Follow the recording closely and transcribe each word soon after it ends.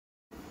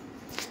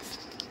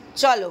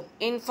চলো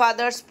in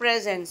father's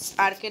presence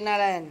আর কে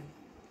নারায়ণ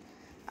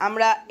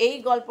আমরা এই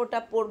গল্পটা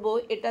পড়ব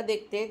এটা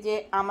দেখতে যে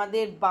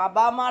আমাদের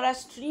বাবা মারা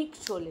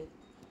স্ট্রিক্ট হলে,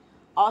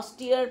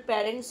 অস্টিয়ার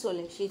প্যারেন্টস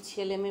হলে সেই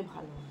ছেলে মেয়ে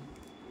ভালো হয়।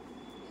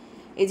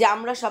 এই যে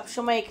আমরা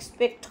সবসময়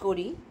এক্সপেক্ট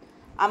করি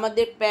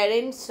আমাদের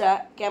প্যারেন্টসরা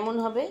কেমন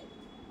হবে,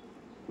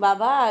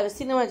 বাবা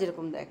সিনেমা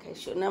যেরকম দেখায়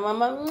সোনা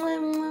মামা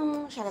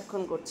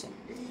সারাক্ষণ করছে,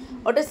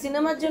 ওটা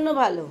সিনেমার জন্য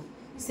ভালো।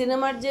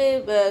 সিনেমার যে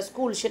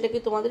স্কুল সেটা কি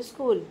তোমাদের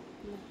স্কুল?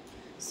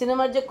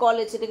 সিনেমার যে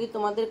কলেজ সেটা কি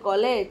তোমাদের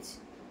কলেজ?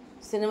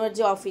 সিনেমার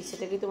যে অফিস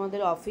সেটা কি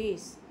তোমাদের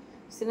অফিস?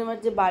 সিনেমার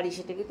যে বাড়ি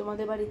সেটা কি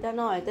তোমাদের বাড়ি? তা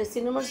নয়। তাই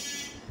সিনেমার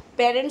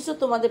প্যারেন্টসও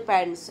তোমাদের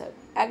প্যারেন্টস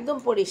একদম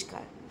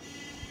পরিষ্কার।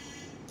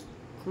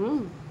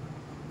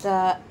 তা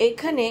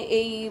এখানে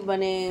এই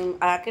মানে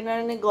আর.কে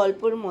নারায়ণের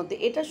গল্পের মধ্যে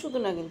এটা শুধু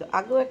না, কিন্তু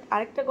আগেও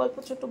আরেকটা গল্প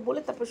ছোট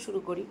বলে তারপর শুরু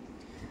করি।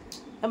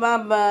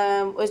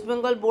 ওয়েস্ট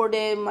বেঙ্গল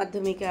বোর্ডে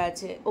মাধ্যমিকে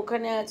আছে,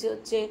 ওখানে আছে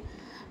হচ্ছে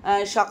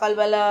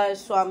সকালবেলা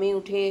স্বামী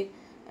উঠে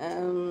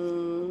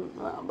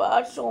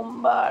আবার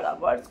সোমবার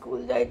আবার স্কুল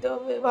যাইতে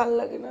হবে, ভাল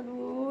লাগে না,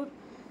 দূর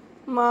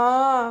মা,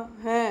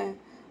 হ্যাঁ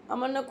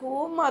আমার না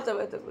খুব মাথা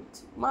ব্যথা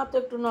করছে, মা তো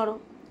একটু নরম।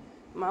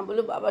 মা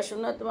বললো বাবা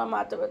শোনা তোমার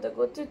মাথা ব্যথা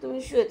করছে, তুমি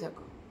শুয়ে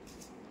থাকো।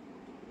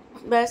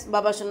 ব্যাস,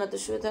 বাবা সোনা তো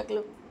শুয়ে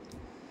থাকলো।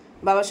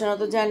 বাবা সোনা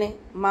তো জানে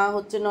মা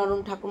হচ্ছে নরম,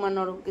 ঠাকুমা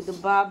নরম, কিন্তু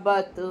বাবা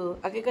তো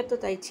আগেকার তো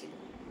তাই ছিল।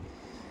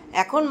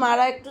 এখন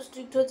মারা একটু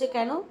স্ট্রিক্ট হচ্ছে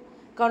কেন?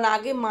 কারণ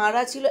আগে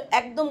মারা ছিল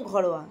একদম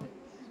ঘরোয়া,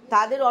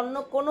 তাদের অন্য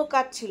কোনো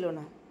কাজ ছিল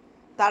না,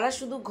 তারা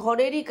শুধু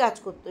ঘরেরই কাজ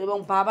করতো এবং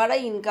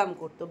বাবারাই ইনকাম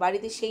করতো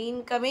বাড়িতে, সেই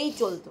ইনকামেই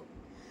চলতো।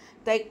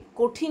 তাই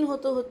কঠিন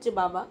হচ্ছে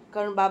বাবা,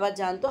 কারণ বাবা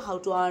জানতো হাউ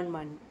টু আর্ন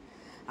মানি।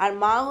 আর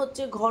মা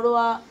হচ্ছে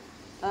ঘরোয়া,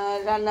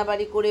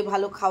 রান্নাবাড়ি করে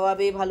ভালো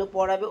খাওয়াবে, ভালো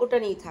পড়াবে, ওটা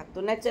নিয়েই থাকতো।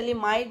 ন্যাচারালি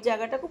মায়ের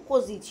জায়গাটা খুব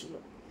কোজি ছিল।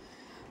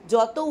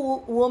 যত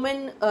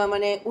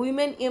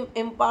উইমেন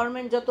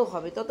এম্পাওয়ারমেন্ট যত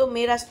হবে তত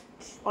মেয়েরা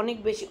অনেক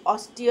বেশি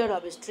অস্টিয়ার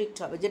হবে, স্ট্রিক্ট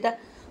হবে, যেটা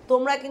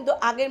তোমরা কিন্তু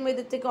আগের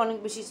মেয়েদের থেকে অনেক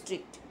বেশি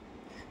স্ট্রিক্ট,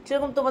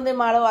 সেরকম তোমাদের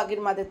মারাও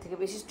আগের মাদের থেকে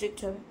বেশি স্ট্রিক্ট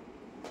হবে,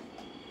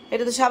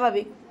 এটা তো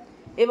স্বাভাবিক।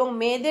 এবং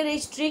মেয়েদের এই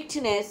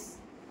স্ট্রিক্টনেস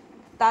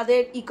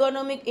তাদের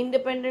ইকোনমিক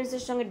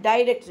ইন্ডিপেন্ডেন্সের সঙ্গে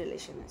ডাইরেক্ট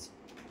রিলেশন আছে।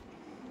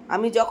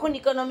 আমি যখন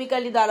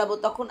ইকোনমিক্যালি দাঁড়াবো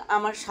তখন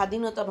আমার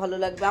স্বাধীনতা ভালো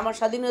লাগবে, আমার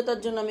স্বাধীনতার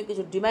জন্য আমি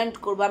কিছু ডিম্যান্ড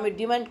করবো। আমি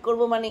ডিম্যান্ড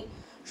করবো মানে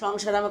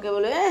সংসার আমাকে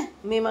বলে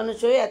মেয়ে মানুষ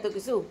হয়ে এত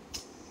কিছু,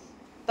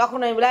 তখন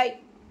আমি বলাই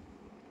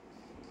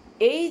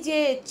এই যে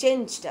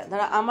চেঞ্জটা,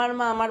 ধরো আমার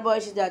মা আমার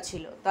বয়সে যা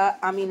ছিল তা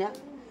আমি না,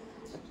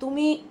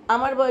 তুমি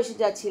আমার বয়সে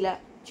যা ছিলা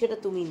সেটা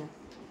তুমি না,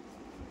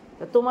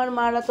 তা তোমার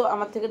মারা তো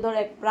আমার থেকে ধরো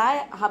প্রায়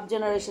হাফ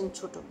জেনারেশন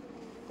ছোট,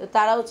 তো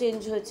তারাও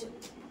চেঞ্জ হয়েছে।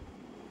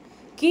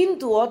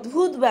 কিন্তু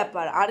অদ্ভুত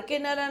ব্যাপার আর.কে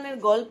নারায়ণের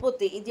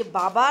গল্পতে এই যে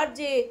বাবার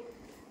যে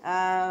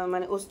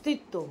মানে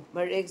অস্তিত্ব বা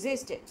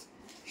এক্সিস্টেন্স,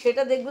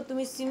 সেটা দেখবে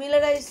তুমি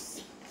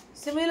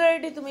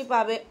সিমিলারিটি তুমি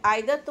পাবে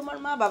আইদার তোমার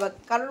মা বাবা,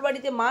 কারোর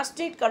বাড়িতে মা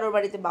স্ট্রিক্ট, কারোর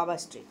বাড়িতে বাবা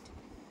স্ট্রিক্ট,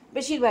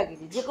 বেশিরভাগই।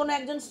 যে কোনো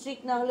একজন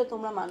স্ট্রিক্ট না হলে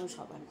তোমরা মানুষ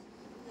হবে না।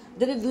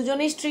 যদি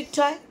দুজনেই স্ট্রিক্ট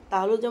হয়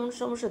তাহলেও যেমন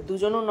সমস্যা,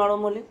 দুজনও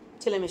নরম হলে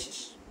ছেলেমেয়ে শেষ।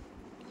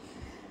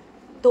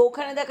 তো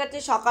ওখানে দেখাচ্ছে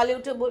সকালে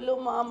উঠে বললো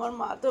মা আমার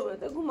মাথা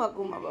ব্যথা, ঘুমা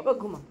ঘুমা বাবা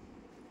ঘুমা,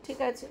 ঠিক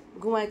আছে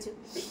ঘুমাইছে।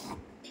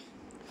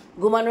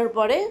 ঘুমানোর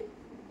পরে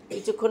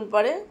কিছুক্ষণ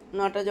পরে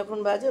 9টা যখন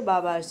বাজে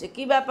বাবা আসছে,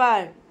 কি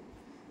ব্যাপার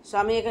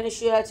স্বামী এখানে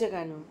শুয়ে আছে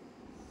কেন?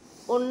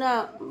 ওর না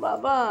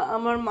বাবা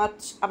আমার মাছ।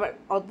 আবার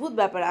অদ্ভুত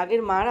ব্যাপার,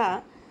 আগের মারা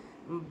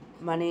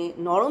মানে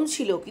নরম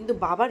ছিল কিন্তু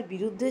বাবার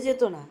বিরুদ্ধে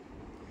যেত না,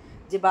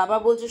 যে বাবা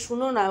বলছে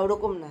শুনো না,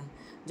 ওরকম না।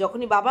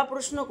 যখনই বাবা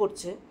প্রশ্ন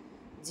করছে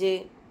যে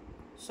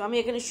স্বামী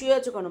এখানে শুয়ে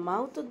আছো কেন, মা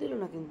উত্তর দিল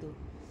না, কিন্তু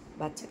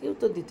বাচ্চাকে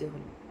উত্তর দিতে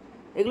হলো।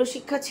 এগুলো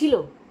শিক্ষা ছিল।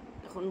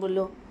 তখন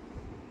বললো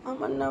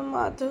আমার নাম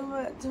মাথা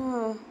ব্যথা।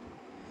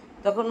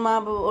 তখন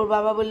ওর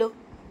বাবা বললো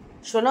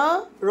শোনো,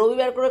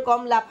 রবিবার করে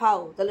কম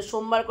লাফাও, তাহলে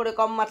সোমবার করে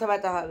কম মাথা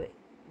ব্যথা হবে,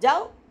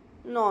 যাও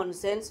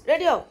ননসেন্স,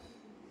 রেডি হও।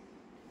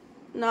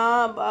 না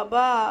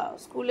বাবা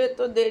স্কুলে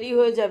তো দেরি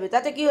হয়ে যাবে,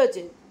 তাতে কি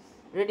হয়েছে,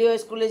 রেডি হয়ে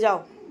স্কুলে যাও,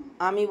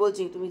 আমি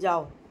বলছি তুমি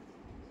যাও।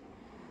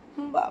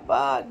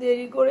 বাবা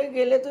দেরি করে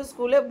গেলে তো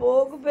স্কুলে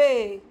বকবে।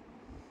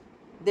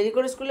 দেরি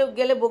করে স্কুলে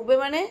গেলে বকবে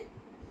মানে?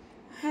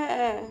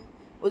 হ্যাঁ,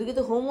 ওদিকে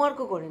তো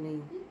হোমওয়ার্কও করে নেই,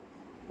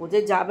 ও যে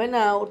যাবে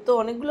না ওর তো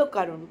অনেকগুলো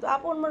কারণ, তো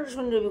আপন মনে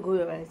শনি রবি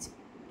ঘুরে বেড়াচ্ছে।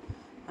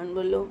 আমি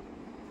বললো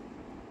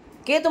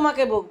কে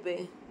তোমাকে বকবে?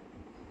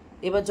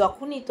 এবার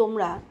যখনই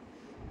তোমরা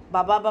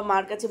বাবা বা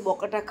মার কাছে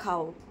বকাটা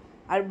খাও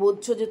আর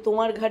বলছো যে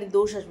তোমার ঘাড়ে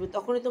দোষ আসবে,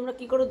 তখনই তোমরা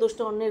কী করো,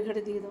 দোষটা অন্যের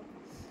ঘাড়ে দিয়ে দাও।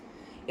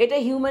 এটা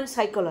হিউম্যান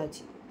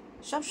সাইকোলজি,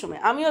 সবসময়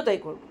আমিও তাই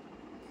করবো।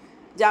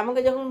 যে আমাকে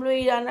যখন বলবো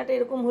এই রান্নাটা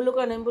এরকম হলো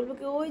কেন, আমি বলবো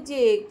কি ওই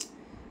যে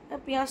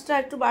পেঁয়াজটা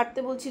একটু বাড়তে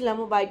বলছিলাম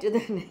ও বাইটে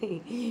দেয় নেই,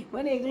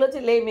 মানে এগুলো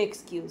হচ্ছে লেম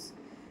এক্সকিউজ।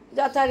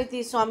 যথারীতি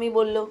স্বামী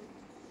বলল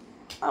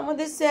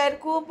আমাদের স্যার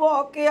খুব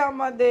বকে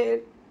আমাদের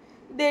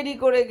দেরি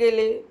করে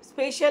গেলে,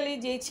 স্পেশালি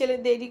যেই ছেলে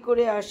দেরি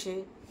করে আসে।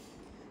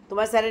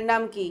 তোমার স্যারের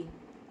নাম কি?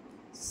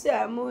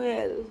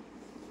 স্যামুয়েল।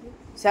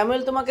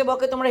 স্যামুয়েল তোমাকে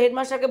বকে, তোমরা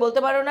হেডমাস্টারকে বলতে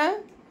পারো না?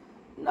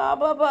 না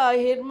বাবা,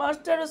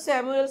 হেডমাস্টারও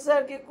স্যামুয়েল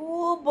স্যারকে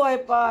খুব ভয়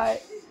পায়,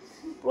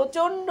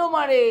 প্রচণ্ড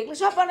মারে, এগুলো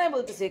সাপানায়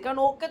বলতেছে, কারণ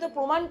ওকে তো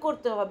প্রমাণ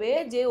করতে হবে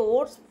যে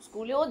ওর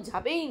স্কুলে ও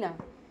যাবেই না।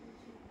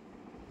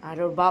 আর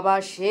ওর বাবা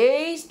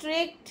সেই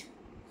স্ট্রিক্ট।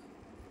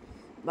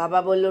 বাবা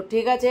বলল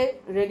ঠিক আছে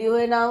রেডি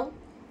হয়ে নাও,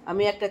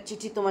 আমি একটা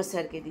চিঠি তোমার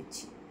স্যারকে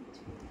দিচ্ছি,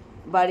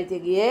 বাড়িতে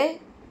গিয়ে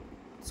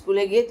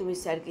স্কুলে গিয়ে তুমি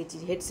স্যারকে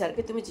হেড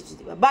স্যারকে তুমি চিঠি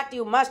দিবা, বাট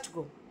ইউ মাস্ট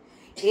গো।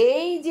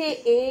 এই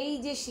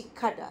যে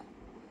শিক্ষাটা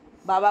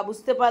বাবা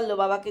বুঝতে পারলো,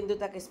 বাবা কিন্তু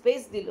তাকে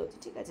স্পেস দিল,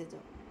 ঠিক আছে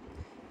যাও,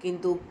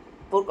 কিন্তু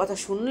ওর কথা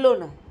শুনলো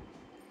না।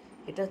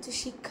 এটা হচ্ছে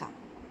শিক্ষা।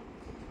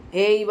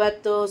 এইবার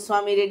তো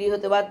স্বামী রেডি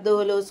হতে বাধ্য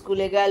হলো,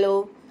 স্কুলে গেল।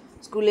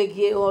 স্কুলে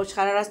গিয়ে ও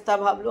সারা রাস্তা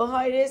ভাবলো,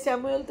 হায় রে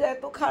স্যামুয়েল তো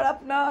এত খারাপ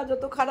না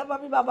যত খারাপ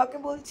আমি বাবাকে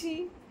বলছি।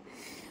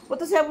 ও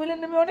তো স্যামুয়েলের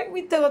নামে অনেক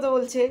মিথ্যা কথা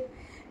বলছে,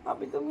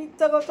 আমি তো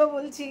মিথ্যা কথা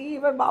বলছি।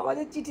 এবার বাবা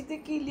যে চিঠিতে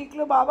কী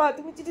লিখলো, বাবা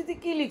তুমি চিঠিতে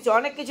কী লিখছো,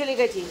 অনেক কিছু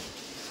লিখেছি,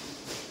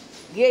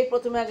 গিয়েই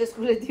প্রথমে আগে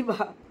স্কুলে দিবা।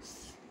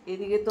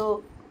 এদিকে তো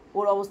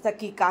ওর অবস্থা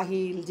কি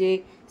কাহিল, যে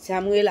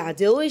স্যামুয়েল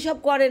আজও এইসব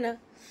করে না।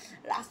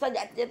 রাস্তা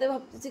যেতে যেতে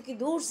ভাবতেছে কি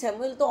দূর,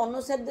 স্যামুয়েল তো অন্য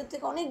স্যারদের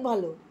থেকে অনেক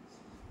ভালো,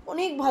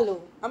 অনেক ভালো,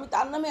 আমি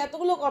তার নামে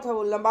এতগুলো কথা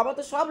বললাম, বাবা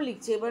তো সব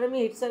লিখছে। এবার আমি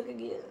হেড স্যারকে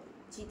গিয়ে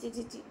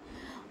চিচি।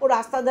 ও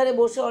রাস্তার ধারে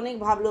বসে অনেক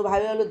ভাবলো,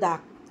 হলো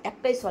দাগ,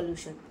 একটাই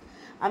সলিউশন,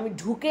 আমি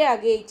ঢুকে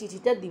আগে এই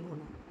চিঠিটা দিব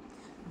না,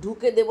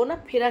 ঢুকে দেবো না,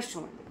 ফেরার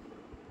সময় দেবো।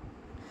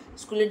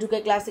 স্কুলে ঢুকে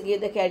ক্লাসে গিয়ে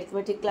দেখে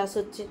অ্যারিথমেটিক ক্লাস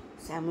হচ্ছে,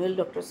 স্যামুয়েল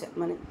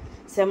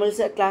স্যামুয়েল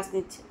স্যার ক্লাস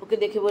নিচ্ছে। ওকে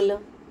দেখে বললো,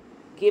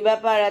 কী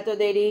ব্যাপার এত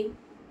দেরি?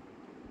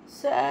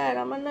 স্যার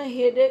আমার না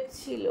হেডেক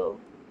ছিল।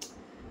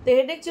 তো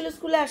হেডেক ছিল,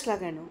 স্কুলে আসলা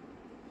কেন?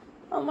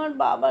 আমার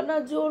বাবা না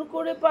জোর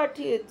করে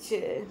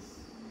পাঠিয়েছে।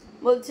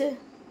 বলছে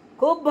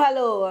খুব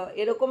ভালো,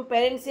 এরকম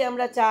প্যারেন্টসই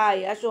আমরা চাই,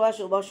 আসো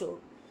আসো বসো।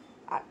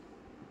 আর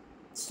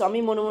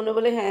স্বামী মনে মনে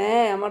বলে,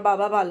 হ্যাঁ আমার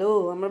বাবা ভালো,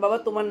 আমার বাবা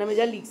তোমার নামে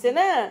যা লিখছে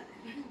না,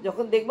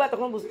 যখন দেখবা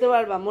তখন বুঝতে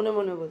পারবা, মনে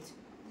মনে বলছে।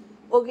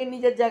 ওকে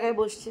নিজের জায়গায়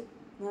বসছে,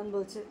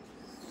 বলছে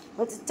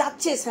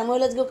চাচ্ছে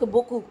স্যামুয়েল আজকে ওকে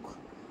বকুক,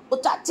 ও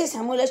চাচ্ছে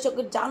স্যামুয়েল আজকে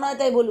ওকে যা নয়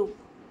তাই বলুক,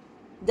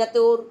 যাতে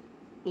ওর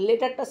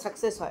লেটারটা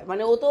সাকসেস হয়।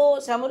 মানে ও তো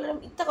স্যামুয়েলের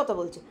মিথ্যা কথা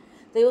বলছে,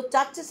 তাই ও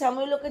চাচ্ছে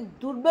স্যামুয়েল ওকে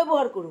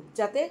দুর্ব্যবহার করুক,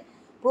 যাতে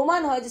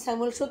প্রমাণ হয় যে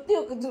স্যামুয়েল সত্যি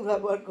ওকে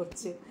দুর্ব্যবহার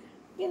করছে।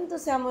 কিন্তু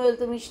স্যামুয়েল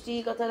তো মিষ্টি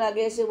কথার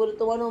আগে এসে বলে,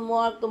 তোমার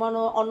হোমওয়ার্ক, তোমার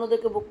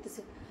অন্যদেরকে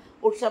বকতেছে,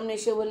 ওর সামনে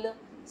এসে বললো,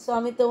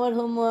 স্বামী তোমার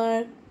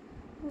homework.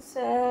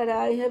 Sir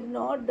I have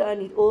not done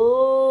ইট। ও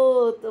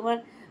তোমার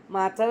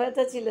মাথা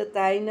ব্যথা ছিল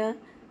তাই না?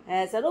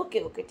 হ্যাঁ স্যার, ওকে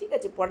ওকে ঠিক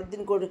আছে পরের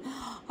দিন করবে।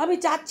 আমি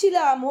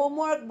চাচ্ছিলাম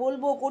হোমওয়ার্ক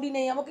বলবো, করি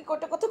নাই, আমাকে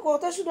কটা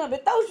কথা শোনাবে,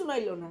 তাও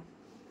শোনাইলো না।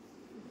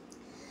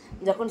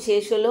 যখন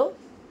শেষ হলো,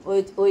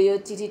 ওই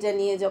চিঠিটা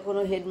নিয়ে যখন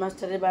ও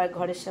হেডমাস্টারের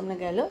ঘরের সামনে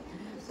গেল,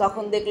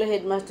 তখন দেখলো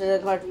হেডমাস্টারের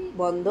ঘর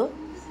বন্ধ।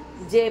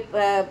 যে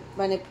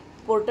মানে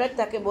পোর্টার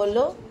তাকে বলল,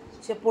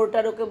 সে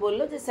পোর্টার ওকে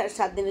বললো যে স্যার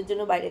 7 দিনের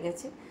জন্য বাইরে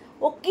গেছে।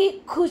 ও কি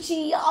খুশি,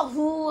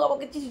 আহু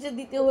আমাকে চিঠিটা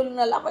দিতে হলো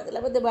না, লাফাতে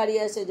লাফাতে বাড়ি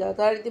আসে।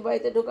 যথারীতি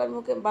বাড়িতে ঢোকার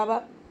মুখে বাবা,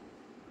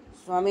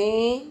 স্বামী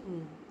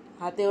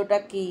হাতে ওটা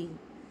কি?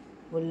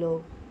 বললো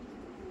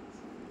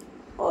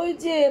ওই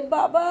যে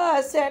বাবা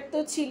স্যার তো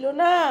ছিল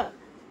না,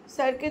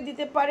 স্যারকে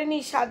দিতে পারেনি,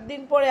 7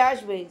 দিন পরে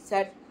আসবে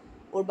স্যার।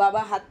 ওর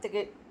বাবা হাত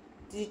থেকে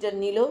চিঠিটা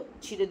নিল,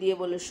 ছিঁড়ে দিয়ে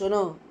বললো,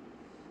 শোনো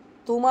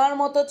তোমার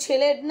মতো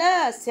ছেলের না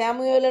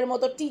স্যামুয়েলের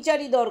মতো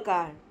টিচারই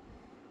দরকার,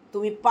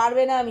 তুমি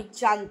পারবে না আমি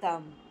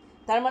জানতাম।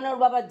 তার মানে ওর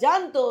বাবা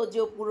জানতো যে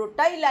ও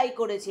পুরোটাই লাই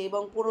করেছে,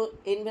 এবং পুরো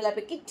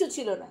এনভেলাপে কিচ্ছু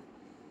ছিল না,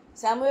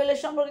 স্যামুয়েলের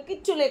সম্পর্কে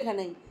কিচ্ছু লেখা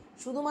নেই।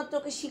 শুধুমাত্র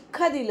ওকে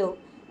শিক্ষা দিল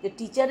যে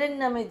টিচারের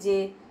নামে যে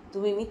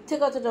তুমি মিথ্যে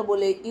কথাটা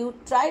বলে, you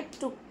try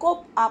to cope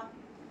up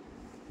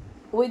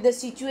with the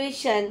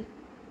situation,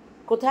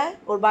 কোথায়?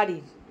 ওর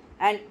বাড়ির।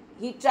 And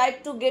he try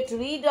to get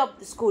rid of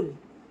the school.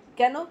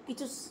 কেন?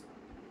 কিছু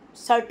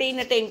সার্টেইন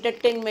একটা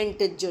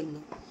এন্টারটেনমেন্টের জন্য,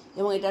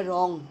 এবং এটা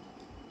রং।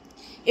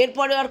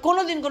 এরপরে আর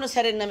কোনো দিন কোনো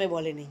স্যারের নামে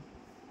বলেনি।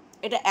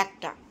 এটা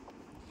একটা।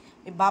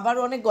 এই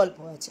বাবারও অনেক গল্প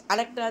আছে।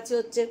 আরেকটা আছে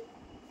হচ্ছে,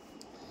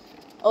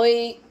 ওই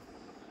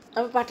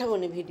আমি পাঠাবো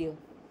না ভিডিও,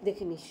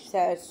 দেখে নিস,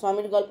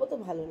 স্বামীর গল্প তো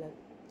ভালো লাগে।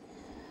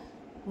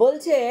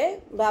 বলছে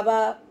বাবা,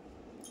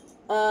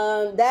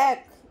 দেখ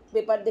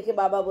পেপার দেখে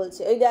বাবা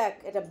বলছে, ওই দেখ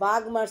এটা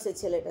বাঘ মারছে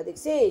ছেলেটা,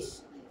 দেখছিস?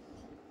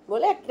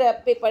 বলে একটা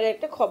পেপারে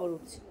একটা খবর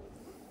উঠছে,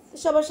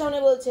 সবার সামনে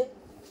বলছে।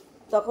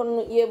 তখন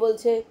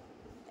বলছে,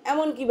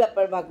 এমন কি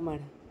ব্যাপার বাঘ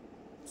মারা?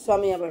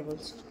 স্বামী আবার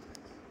বলছে,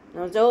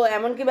 ও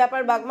এমন কি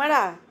ব্যাপার বাঘ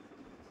মারা?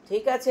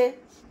 ঠিক আছে।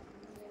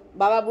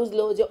 বাবা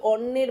বুঝলো যে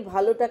অন্যের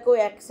ভালোটাকেও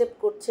অ্যাকসেপ্ট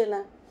করছে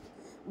না,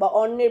 বা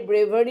অন্যের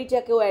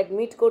ব্রেভারিটাকেও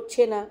অ্যাডমিট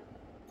করছে না।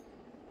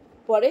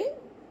 পরে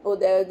ও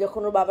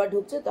যখন ওর বাবা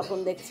ঢুকছে তখন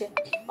দেখছে,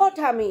 ও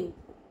ঠামি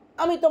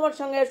আমি তোমার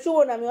সঙ্গে আর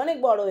শুবো না, আমি অনেক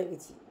বড় হয়ে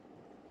গেছি।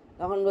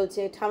 তখন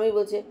বলছে, ঠামি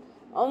বলছে,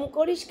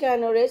 করিস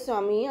কেন রে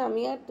স্বামী,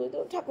 আমি আর তুই তো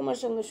ঠাকুমার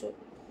সঙ্গে শো,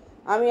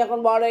 আমি এখন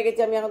বড় হয়ে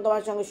গেছি, আমি এখন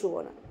তোমার সঙ্গে শুবো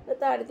না।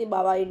 তাড়াতাড়ি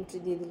বাবা এন্ট্রি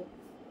দিয়ে দিল,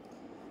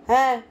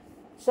 হ্যাঁ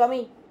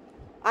স্বামী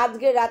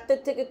আজকে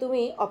রাত্রের থেকে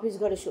তুমি অফিস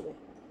ঘরে শোবে,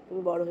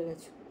 তুমি বড় হয়ে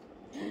গেছো।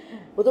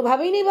 ও তো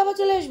ভাবেই নেই বাবা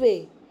চলে আসবে,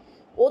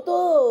 ও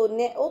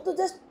তো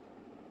জাস্ট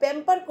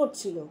প্যাম্পার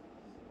করছিল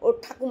ওর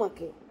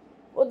ঠাকুমাকে,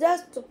 ও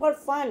জাস্ট ফর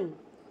ফান।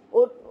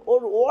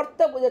 ওর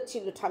অর্থটা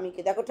বোঝাচ্ছিল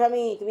ঠামিকে, দেখো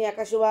ঠামি তুমি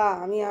একা শোবা,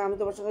 আমি আমি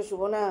তোমার সঙ্গে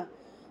শুবো না,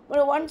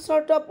 মানে ওয়ান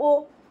সর্ট অফ ও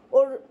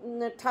ওর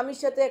ঠামির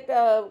সাথে একটা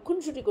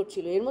খুনসুটি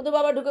করছিল। এর মধ্যে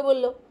বাবা ঢুকে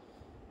বলল,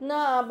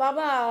 না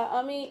বাবা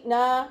আমি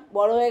না,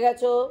 বড় হয়ে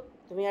গেছো,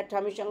 তুমি আর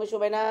ঠামির সঙ্গে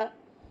শোবে না,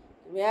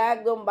 তুমি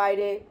একদম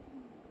বাইরে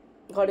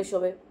ঘরে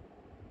শোবে।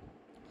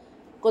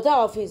 কোথাও?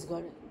 অফিস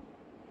ঘরে।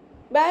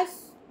 ব্যাস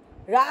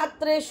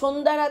রাত্রে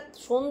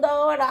সন্ধ্যা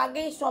হওয়ার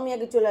আগেই স্বামী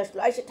আগে চলে আসলো,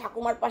 এসে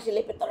ঠাকুমার পাশে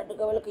লেপের তলা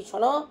ঢুকে বললো, কি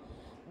শোনো,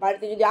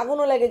 বাড়িতে যদি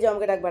আগুনও লেগে যায়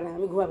আমাকে ডাকবে না,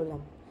 আমি ঘুমায়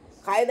পেলাম।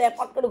 খাইয়ে দেয়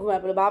পট করে ঘুমায়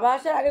পড়লো, বাবা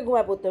আসার আগে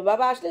ঘুমায় পড়তে হবে,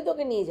 বাবা আসলে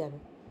তোকে নিয়ে যাবে।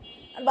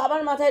 আর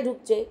বাবার মাথায়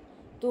ঢুকছে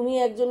তুমি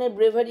একজনের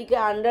ব্রেভারিকে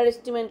আন্ডার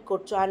এস্টিমেট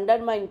করছো,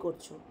 আন্ডারমাইন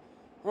করছো।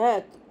 হ্যাঁ,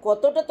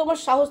 কতটা তোমার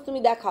সাহস তুমি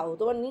দেখাও,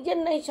 তোমার নিজের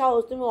নাই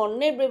সাহস, তুমি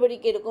অন্যের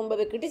ব্রেভারিকে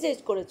এরকমভাবে ক্রিটিসাইজ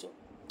করেছো।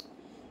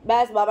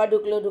 ব্যাস বাবা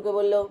ঢুকলো, ঢুকে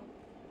বলল,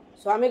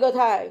 স্বামী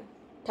কোথায়?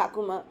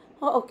 ঠাকুমা,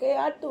 ওকে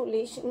আর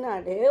তুলিস না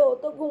রে, ও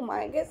তো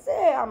ঘুমায় গেছে,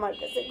 আমার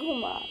কাছে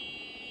ঘুমা।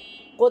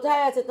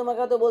 কোথায় আছে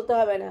তোমাকে তো বলতে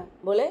হবে না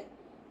বলে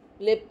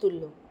লেপ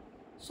তুললো।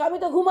 স্বামী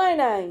তো ঘুমায়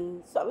নাই,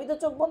 স্বামী তো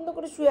চোখ বন্ধ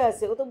করে শুয়ে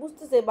আছে, ও তো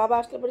বুঝতেছে বাবা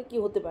আসলে পরে কী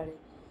হতে পারে।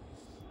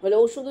 বলে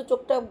ও শুধু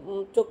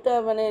চোখটা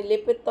মানে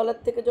লেপের তলার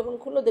থেকে যখন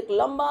খুললো, দেখলো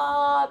লম্বা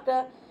একটা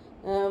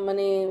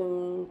মানে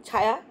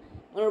ছায়া,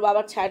 ওর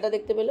বাবার ছায়াটা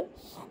দেখতে পেলো।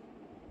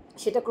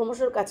 সেটা ক্রমশ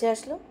ওর কাছে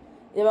আসলো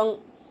এবং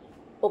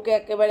ওকে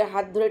একেবারে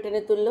হাত ধরে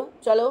টেনে তুললো,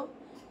 চলো,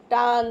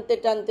 টানতে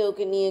টানতে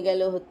ওকে নিয়ে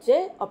গেল হচ্ছে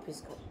অফিস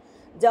ঘর।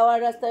 যাওয়ার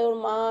রাস্তায় ওর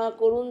মা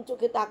করুণ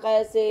চোখে তাকায়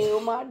আছে, ও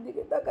মার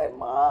দিকে তাকায়,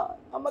 মা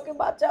আমাকে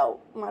বাঁচাও,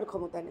 মার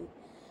ক্ষমতা নেই।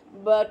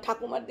 বা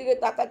ঠাকুমার দিকে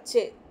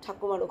তাকাচ্ছে,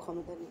 ঠাকুমারও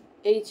ক্ষমতা নেই।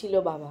 এই ছিল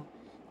বাবা।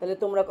 তাহলে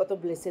তোমরা কত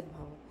ব্লেসেড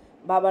ভাবো,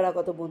 বাবারা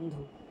কত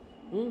বন্ধু।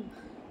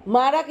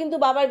 মারা কিন্তু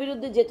বাবার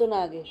বিরুদ্ধে যেত না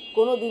আগে,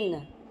 কোনো দিন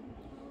না।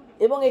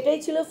 এবং এটাই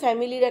ছিল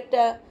ফ্যামিলির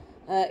একটা,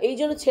 এই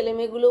জন্য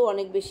ছেলেমেয়েগুলো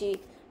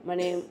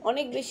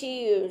অনেক বেশি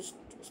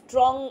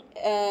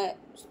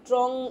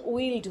স্ট্রং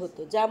উইলড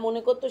হতো, যা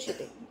মনে করতো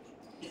সেটাই।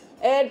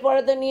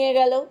 এরপরে তো নিয়ে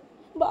গেল,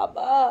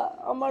 বাবা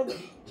আমার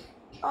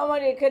আমার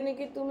এখানে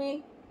কি তুমি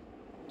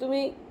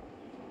তুমি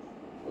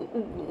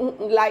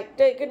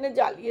লাইটটা এখানে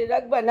জ্বালিয়ে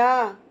রাখবা? না,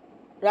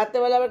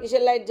 রাত্রেবেলা আবার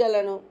কিসের লাইট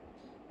জ্বালানো?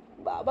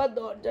 বাবা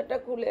দরজাটা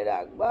খুলে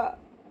রাখবা।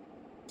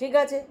 ঠিক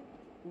আছে,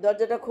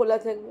 দরজাটা খোলা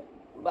থাকবে।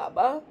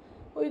 বাবা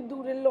ওই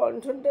দূরের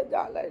লণ্ঠনটা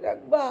জ্বালায়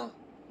রাখবা।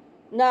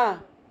 না,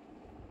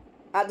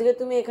 আজকে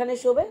তুমি এখানে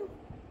শোবে।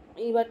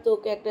 এইবার তো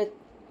ওকে একটা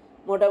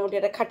মোটামুটি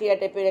একটা খাটিয়া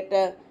টাইপের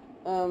একটা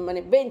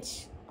মানে বেঞ্চ,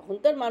 এখন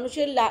তার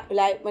মানুষের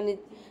মানে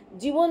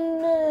জীবন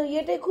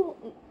ইয়েটাই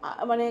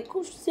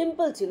খুব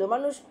সিম্পল ছিল,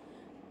 মানুষ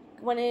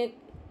মানে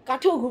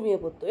কাঠেও ঘুমিয়ে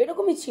পড়তো,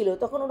 এরকমই ছিল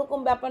তখন। ওরকম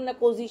ব্যাপার না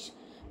কোজিস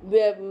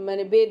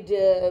মানে বেড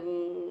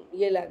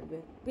ইয়ে লাগবে,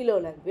 পিলো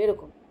লাগবে,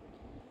 এরকম।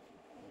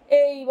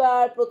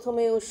 এইবার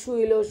প্রথমে ও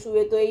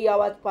শুয়ে তো এই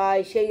আওয়াজ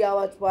পায় সেই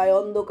আওয়াজ পায়,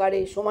 অন্ধকারে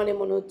সমানে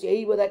মনে হচ্ছে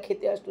এই বোধহয়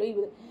খেতে আসলো, এই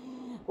বোধহয়।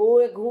 ও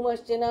ঘুম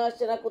আসছে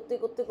না করতে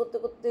করতে করতে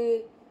করতে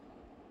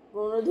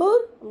ধুর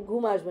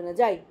ঘুম আসবে না,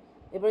 যাই,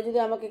 এবারে যদি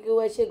আমাকে কেউ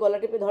এসে গলা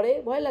টিপে ধরে,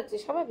 ভয় লাগছে,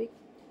 স্বাভাবিক।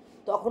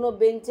 তখনও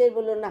বেঞ্চের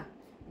বললো না,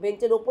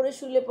 বেঞ্চের ওপরে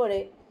শুলে পরে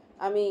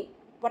আমি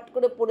পট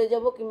করে পড়ে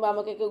যাব, কিংবা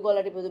আমাকে কেউ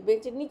গলা টিপে দেবে।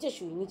 বেঞ্চের নিচে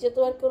শুই, নিচে তো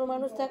আর কোনো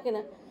মানুষ থাকে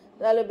না,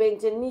 তাহলে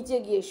বেঞ্চের নিচে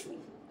গিয়ে শুই।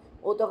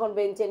 ও তখন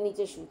বেঞ্চের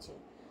নিচে শুয়েছে,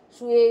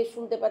 শুয়ে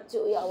শুনতে পাচ্ছে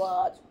ওই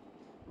আওয়াজ,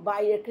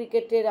 বাইরে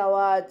ক্রিকেটের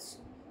আওয়াজ,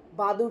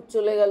 বাদুড়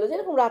চলে গেল,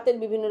 যেরকম রাতের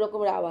বিভিন্ন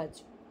রকমের আওয়াজ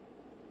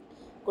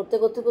করতে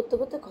করতে করতে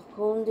করতে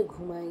কখন যে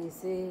ঘুমায়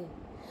গেছে।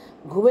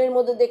 ঘুমের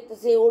মধ্যে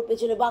দেখতেছে ওর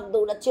পেছনে বাঘ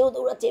দৌড়াচ্ছে, ও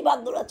দৌড়াচ্ছে, বাঘ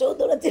দৌড়াচ্ছে, ও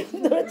দৌড়াচ্ছে,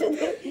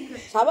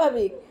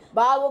 স্বাভাবিক।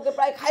 বাঘ ওকে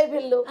প্রায় খাই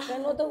ফেললো,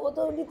 কেন ও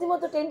তো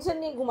রীতিমতো টেনশন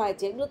নিয়ে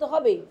ঘুমাইছে, এগুলো তো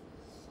হবেই।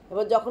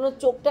 এবার যখন ওর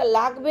চোখটা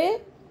লাগবে,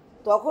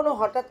 তখনও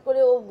হঠাৎ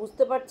করে ও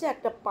বুঝতে পারছে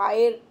একটা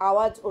পায়ের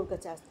আওয়াজ ওর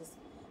কাছে আসতেছে,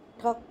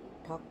 ঠক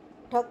ঠক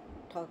ঠক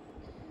ঠক।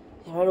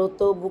 এবার ও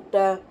তো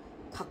বুকটা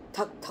থাক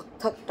থাক থাক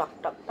থাক টক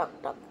টক টক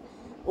টক,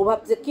 ও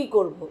ভাবছে কী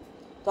করবো।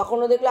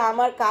 তখনও দেখলো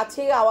আমার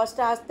কাছে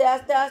আওয়াজটা আস্তে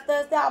আস্তে আস্তে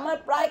আস্তে আমার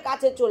প্রায়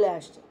কাছে চলে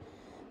আসছে।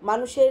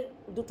 মানুষের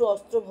দুটো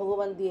অস্ত্র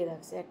ভগবান দিয়ে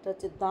রাখছে, একটা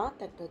হচ্ছে দাঁত,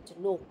 একটা হচ্ছে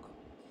নোখ।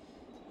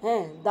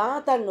 হ্যাঁ,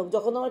 দাঁত আর নোখ,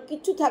 যখন তোমার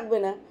কিচ্ছু থাকবে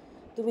না,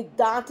 তুমি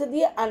দাঁত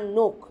দিয়ে আর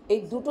নোখ, এই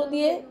দুটো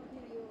দিয়ে,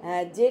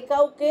 হ্যাঁ, যে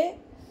কাউকে,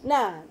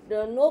 না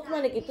নোখ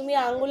মানে কি, তুমি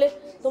আঙুলে,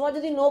 তোমার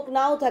যদি নোখ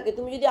নাও থাকে,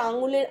 তুমি যদি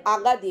আঙুলের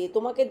আগা দিয়ে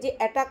তোমাকে যে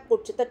অ্যাটাক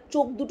করছে তার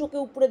চোখ দুটোকে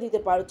উপরে দিতে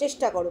পারো,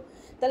 চেষ্টা করো,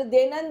 তাহলে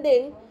দেন অ্যান্ড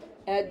দেন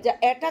যা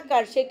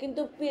অ্যাটাকার সে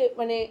কিন্তু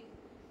মানে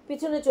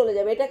পিছনে চলে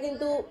যাবে। এটা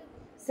কিন্তু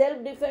সেলফ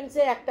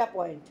ডিফেন্সের একটা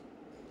পয়েন্ট।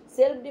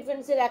 সেলফ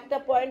ডিফেন্সের একটা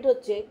পয়েন্ট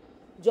হচ্ছে,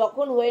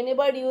 যখন when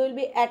ever you will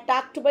be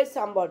attacked by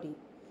somebody,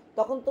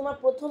 তখন তোমার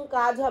প্রথম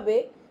কাজ হবে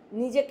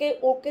নিজেকে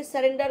ওকে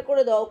সারেন্ডার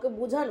করে দেওয়া, ওকে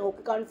বোঝানো,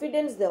 ওকে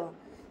কনফিডেন্স দেওয়া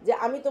যে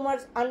আমি তোমার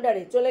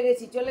আন্ডারে চলে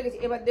গেছি।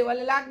 এবার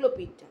দেওয়ালে লাগলো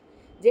পিঠটা,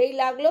 যেই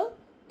লাগলো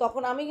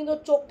তখন আমি কিন্তু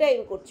চোখটা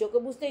এম করছি, ওকে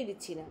বুঝতেই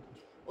দিচ্ছি না,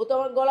 ও তো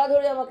আমার গলা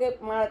ধরে আমাকে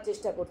মারার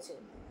চেষ্টা করছে।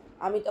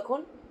 আমি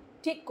তখন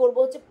ঠিক করবো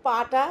হচ্ছে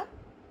পাটা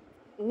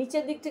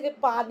নিচের দিক থেকে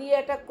পা দিয়ে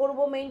অ্যাটাক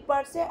করবো মেইন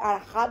পার্টসে, আর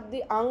হাত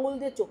দিয়ে আঙুল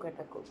দিয়ে চোখ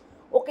অ্যাটাক করবো,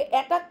 ওকে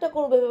অ্যাটাকটা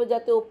করবো ভেবে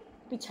যাতে ও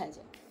পিছায়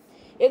যায়।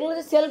 এগুলো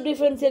হচ্ছে সেলফ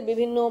ডিফেন্সের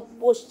বিভিন্ন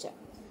পোস্টার।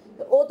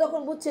 ও তখন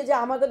বুঝছে যে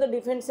আমাকে তো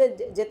ডিফেন্সে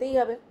যেতেই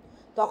হবে।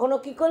 তখনও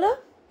কী করলো,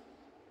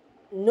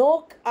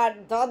 নখ আর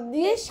দাঁত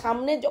দিয়ে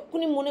সামনে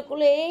যখনই মনে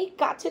করলো এই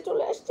কাছে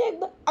চলে আসছে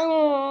একদম,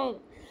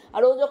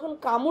 আর ও যখন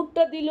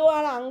কামড়টা দিল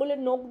আর আঙুলের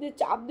নখ দিয়ে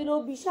চাপ দিল,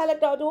 বিশাল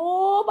একটা আওয়াজ, ও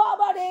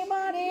বাবা রে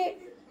মারে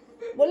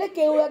বলে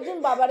কেউ একজন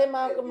বাবারে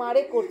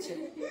মারে করছে।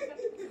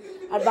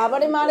 আর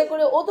বাবারে মারে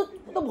করে ও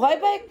তো ভয়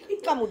পায়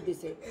কামড়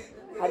দিছে,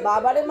 আর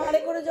বাবারে মারে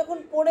করে যখন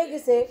পড়ে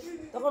গেছে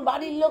তখন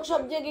বাড়ির লোক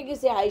সব জেগে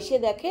গেছে, আইসে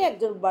দেখে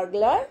একজন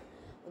বার্গলার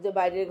ওদের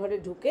বাইরের ঘরে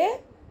ঢুকে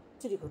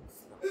চুরি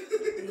করতেছে।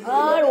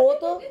 আর ও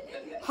তো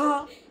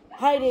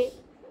হায় রে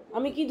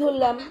আমি কি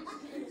ধরলাম।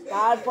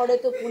 তারপরে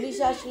তো পুলিশ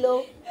আসলো,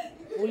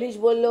 পুলিশ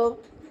বলল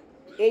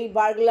এই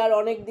বার্গলার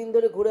অনেক দিন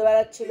ধরে ঘুরে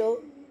বেড়াচ্ছিল,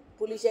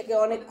 পুলিশ একে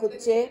অনেক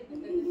খুঁজছে,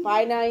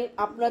 পায় নাই।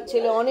 আপনার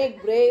ছেলে অনেক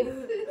ব্রেভ,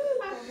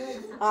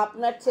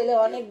 আপনার ছেলে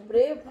অনেক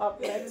ব্রেভ,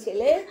 আপনার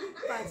ছেলে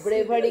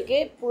ব্রেভারিকে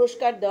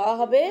পুরস্কার দেওয়া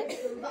হবে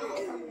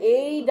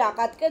এই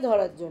ডাকাতকে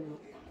ধরার জন্য।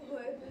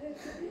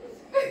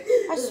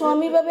 আর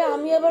স্বামী ভাবে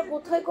আমি আবার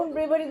কোথায় কোন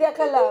ব্রেভারি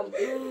দেখালাম,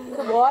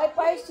 ভয়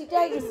পাই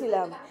সিটাই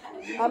গেছিলাম,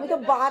 আমি তো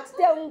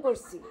বাঁচতে এমন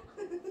করছি,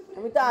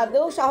 আমি তো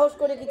আদৌ সাহস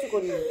করে কিছু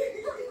করিনি।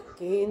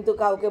 কিন্তু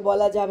কাউকে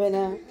বলা যাবে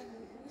না,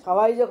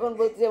 সবাই যখন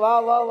বলছে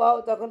ওয়াও ওয়াও ওয়াও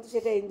তখন তো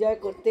সেটা এনজয়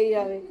করতেই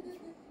হবে।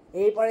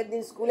 এরপরের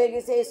দিন স্কুলে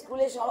গেছে,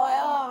 স্কুলে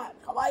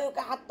সবাই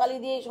ওকে হাততালি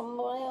দিয়ে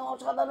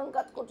অসাধারণ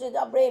কাজ করছে,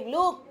 the brave,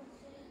 look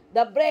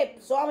the brave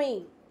স্বামী,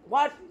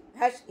 হোয়াট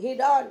হ্যাজ হি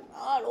ডান।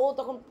 আর ও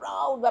তখন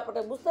প্রাউড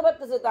ব্যাপারটা বুঝতে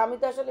পারতেছে, তো আমি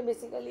তো আসলে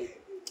বেসিক্যালি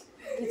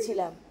কী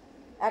ছিলাম,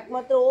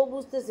 একমাত্র ও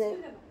বুঝতেছে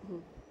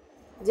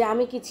যে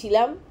আমি কি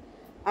ছিলাম,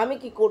 আমি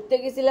কি করতে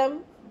গেছিলাম,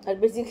 আর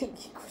বেসিক্যালি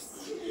কী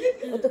করছি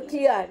ও তো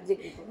ক্লিয়ার যে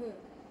কী।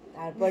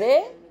 তারপরে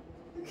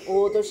ও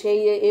তো সেই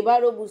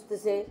এবারও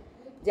বুঝতেছে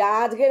যে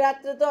আজকে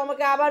রাত্রে তো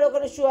আমাকে আবার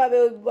ওখানে শোয়াবে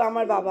ওই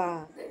আমার বাবা,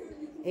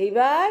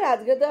 এইবার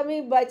আজকে তো আমি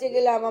বেঁচে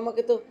গেলাম,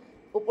 আমাকে তো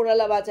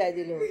উপরওয়ালা বাঁচায়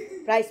দিল,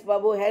 প্রাইজ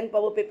পাবো, হ্যান্ড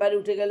পাবো, পেপারে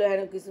উঠে গেলো,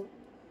 হ্যান কিছু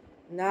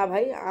না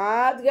ভাই।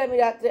 আজকে আমি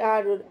রাত্রে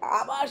আর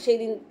আবার সেই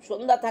দিন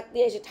সন্ধ্যা থাকতে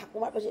এসে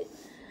ঠাকুমার পাশে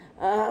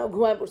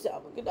ঘুমায় পড়ছে,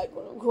 আমাকে ডাক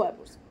ঘুমায়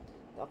পড়ছে।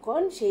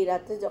 তখন সেই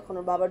রাত্রে যখন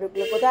ওর বাবা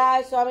ঢুকলো,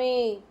 কোথায় স্বামী,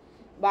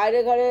 বাইরে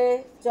ঘরে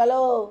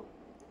চলো,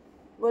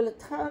 বলে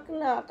থাক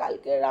না,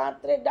 কালকে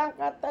রাত্রে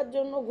ডাকাত তার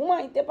জন্য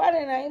ঘুমাইতে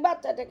পারে না, এই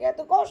বাচ্চাটাকে এত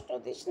কষ্ট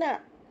দিস না।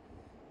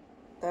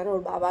 তার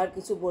ওর বাবা আর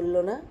কিছু বলল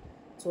না,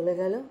 চলে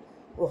গেল।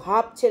 ও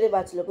হাফ ছেড়ে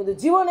বাঁচলো, কিন্তু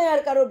জীবনে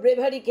আর কারোর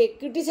ব্রেভারিকে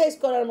ক্রিটিসাইজ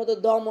করার মতো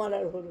দম আর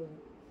হলো না।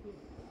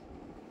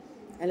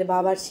 তাহলে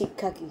বাবার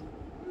শিক্ষা কি?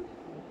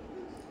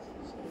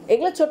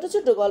 এগুলো ছোট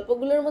ছোট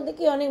গল্পগুলোর মধ্যে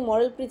কি অনেক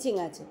মরাল প্রিচিং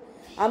আছে।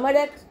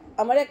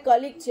 আমার এক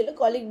কলিগ ছিল,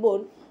 কলিগ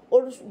বোন,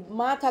 ওর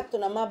মা থাকতো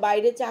না, মা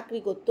বাইরে চাকরি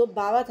করতো,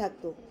 বাবা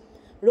থাকতো,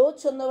 রোজ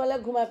সন্ধ্যাবেলা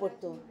ঘুমায়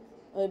পড়তো,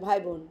 ওই ভাই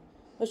বোন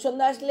ওই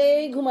সন্ধ্যা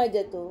আসলেই ঘুমায়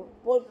যেত,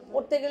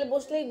 পড়তে গেলে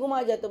বসলেই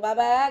ঘুমায় যেত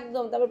বাবা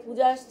একদম। তারপর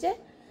পূজা আসছে,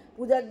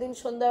 পূজার দিন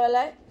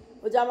সন্ধ্যাবেলায়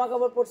ও জামা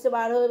কাপড় পরছে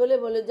বার হবে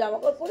বলে জামা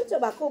কাপড় পরেছো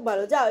বা খুব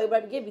ভালো, যাও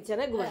এবার গিয়ে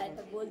বিছানায় ঘুমায়।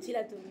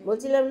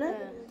 বলছিলাম না,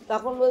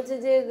 তখন বলছে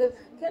যে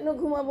কেন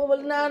ঘুমাবো,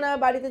 বলে না না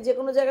বাড়িতে যে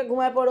কোনো জায়গায়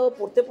ঘুমায় পড়ো,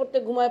 পড়তে পড়তে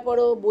ঘুমায়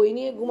পড়ো, বই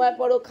নিয়ে ঘুমায়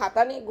পড়ো,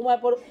 খাতা নিয়ে ঘুমায়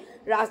পড়ো,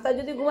 রাস্তায়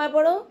যদি ঘুমায়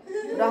পড়ো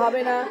ওটা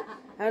হবে না।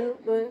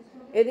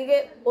 এদিকে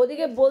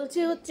ওদিকে বলছে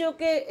হচ্ছে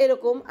ওকে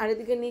এরকম, আর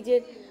এদিকে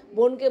নিজের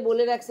বোনকে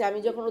বলে রাখছে আমি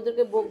যখন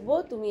ওদেরকে বকবো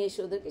তুমি এসে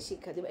ওদেরকে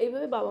শিক্ষা দেবে।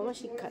 এইভাবে বাবা মা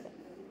শিক্ষা দেয়।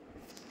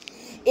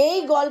 এই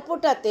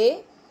গল্পটাতে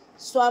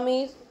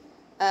স্বামীর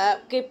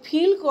কে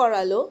ফিল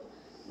করালো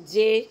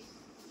যে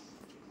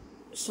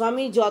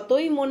স্বামী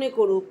যতই মনে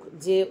করুক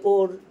যে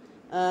ওর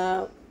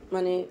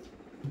মানে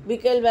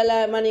বিকেলবেলা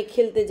মানে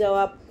খেলতে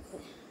যাওয়া,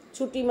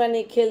 ছুটি মানে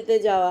খেলতে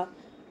যাওয়া,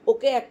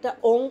 ওকে একটা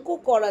অঙ্ক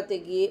করাতে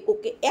গিয়ে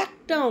ওকে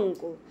একটা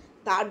অঙ্ক,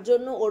 তার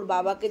জন্য ওর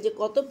বাবাকে যে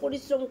কত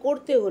পরিশ্রম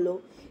করতে হলো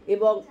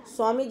এবং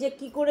স্বামী যে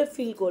কী করে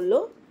ফিল করলো,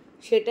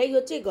 সেটাই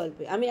হচ্ছে এই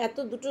গল্পে। আমি এত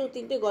দুটো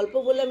তিনটে গল্প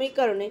বললাম এই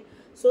কারণে,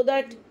 so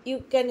that you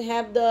can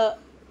have the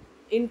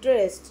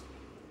interest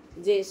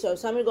যে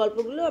স্বামীর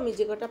গল্পগুলো আমি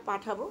যে কটা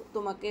পাঠাবো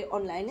তোমাকে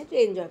অনলাইনে, তো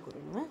এনজয়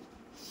করুন। হ্যাঁ,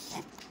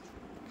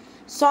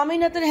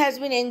 Swaminathan has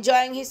been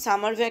enjoying his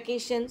summer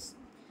vacations.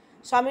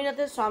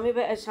 Swaminathan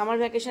summer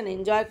vacation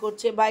enjoy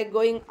করছে by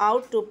going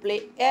out to play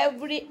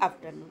every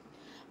afternoon.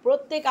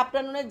 প্রত্যেক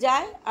আফটারনুনে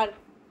যায় আর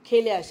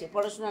খেলে আসে,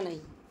 পড়াশোনা নেই।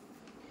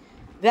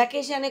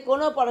 ভ্যাকেশনে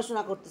কোনো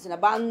পড়াশোনা করতেছে না,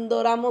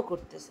 বান্দরামও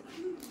করতেছে।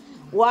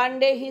 One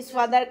day his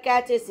father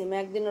catches হিম,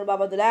 একদিন ওর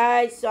বাবা দিল,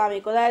 এই স্বামী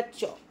কোথায়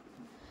যাচ্ছ?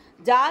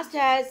 Just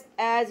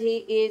as he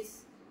is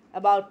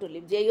about two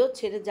leave, যেই ও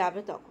ছেড়ে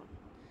যাবে তখন,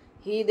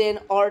 হি দেন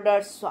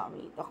অর্ডার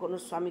স্বামী, তখন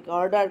ওর স্বামীকে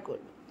অর্ডার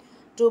করল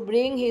to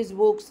bring his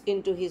books in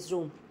to his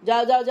room,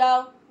 যাও যাও যাও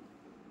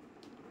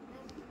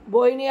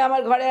বই নিয়ে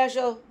আমার ঘরে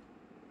আসো।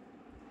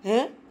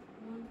 হ্যাঁ,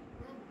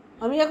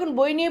 আমি এখন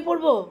বই নিয়ে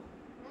পড়বো?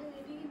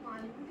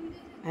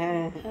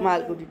 হ্যাঁ,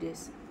 মালগুড়ি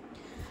ডেস।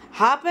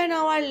 হাফ অ্যান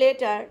আওয়ার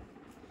লেটার,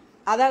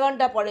 আধা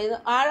ঘন্টা পরে,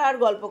 আর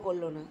গল্প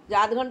করলো না। যে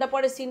আধ ঘন্টা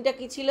পরে সিনটা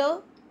কী ছিল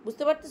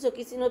বুঝতে পারতেছো?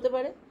 কী সিন হতে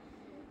পারে?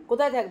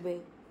 কোথায় থাকবে?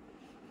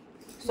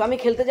 স্বামী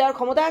খেলতে যাওয়ার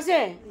ক্ষমতা আছে?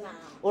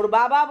 ওর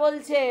বাবা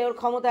বলছে ওর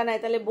ক্ষমতা নাই,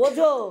 তাহলে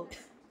বোঝো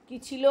কি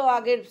ছিল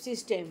আগের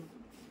সিস্টেম।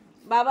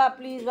 বাবা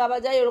প্লিজ বাবা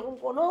যাই, ওরকম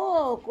কোনো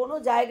কোনো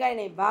জায়গায়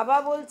নেই। বাবা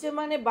বলছে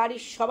মানে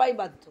বাড়ির সবাই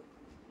বাধ্য,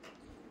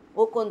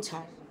 ও কোন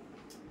ছাড়।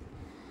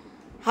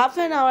 Half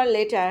an hour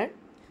letter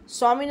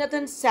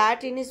Swaminathan SAT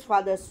in his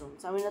father's room.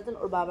 Swaminathan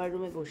ওর বাবার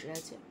রুমে বসে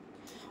আছে,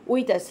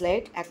 উইথ আ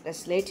স্লেট, একটা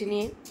স্লেট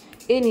নিয়ে,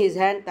 ইন হিজ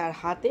হ্যান্ড, তার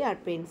হাতে, আর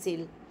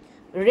পেন্সিল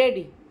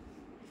রেডি।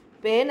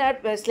 পেন আর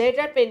স্লেট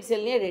আর পেন্সিল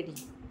নিয়ে রেডি।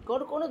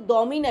 কোনো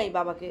দমই নাই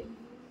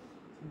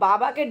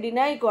বাবাকে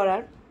ডিনাই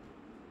করার।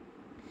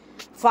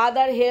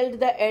 ফাদার হেল্ড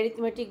দ্য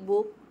অ্যারিথমেটিক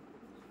বুক,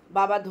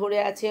 বাবা ধরে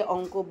আছে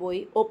অঙ্ক বই,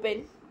 ওপেন,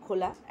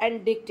 খোলা, অ্যান্ড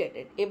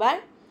ডিকটেটেড। এবার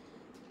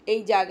এই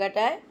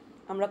জায়গাটায়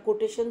আমরা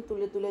কোটেশন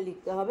তুলে তুলে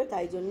লিখতে হবে,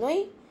 তাই জন্যই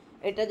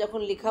এটা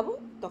যখন লিখাবো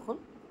তখন।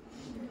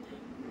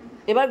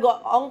 এবার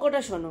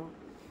অঙ্কটা শোনো।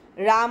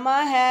 রামা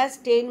has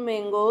 10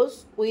 mangoes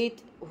with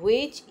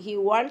which he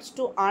wants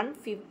to earn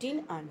 15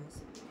 Anas.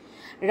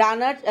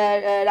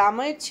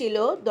 রামের ছিল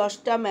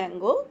 10টা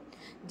ম্যাঙ্গো,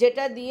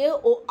 যেটা দিয়ে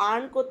ও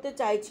আর্ন করতে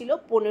চাইছিল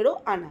 15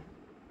 আনা।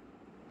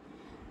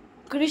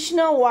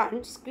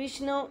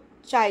 কৃষ্ণ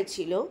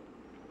চাইছিল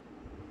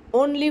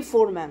only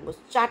 4 ম্যাঙ্গোস,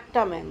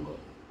 4টা mango.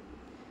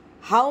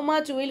 How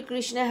much will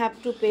Krishna have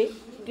to pay?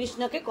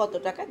 কৃষ্ণকে কত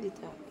টাকা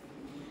দিতে হবে?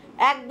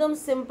 একদম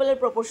সিম্পলের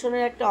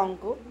প্রপোর্শনের একটা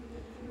অঙ্ক।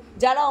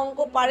 যারা অঙ্ক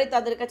পারে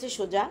তাদের কাছে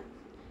সোজা,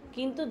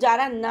 কিন্তু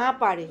যারা না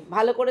পারে,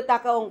 ভালো করে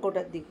তাকাও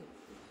অঙ্কটার দিকে,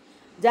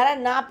 যারা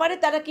না পারে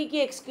তারা কি কি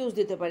এক্সকিউজ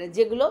দিতে পারে,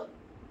 যেগুলো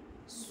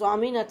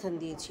স্বামীনাথন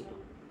দিয়েছিল।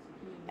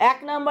 1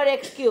 নম্বর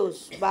এক্সকিউজ,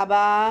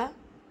 বাবা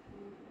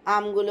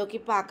আমগুলো কি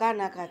পাকা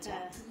না কাঁচা?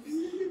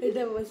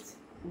 এটা বলছি।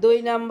 2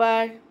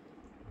 নম্বর,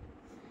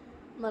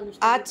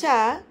 আচ্ছা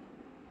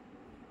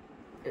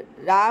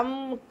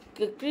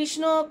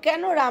কৃষ্ণ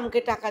কেন রামকে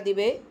টাকা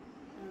দিবে?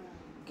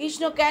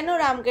 কৃষ্ণ কেন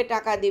রামকে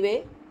টাকা দিবে?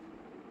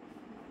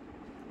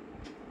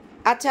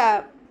 আচ্ছা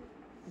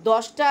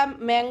 10টা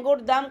ম্যাঙ্গোর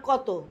দাম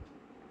কত?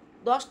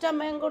 10টা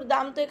ম্যাঙ্গোর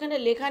দাম তো এখানে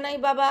লেখা নাই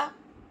বাবা।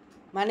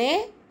 মানে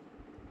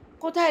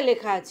কোথায়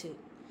লেখা আছে?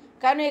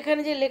 কারণ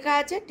এখানে যে লেখা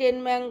আছে 10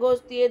 ম্যাঙ্গোস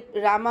দিয়ে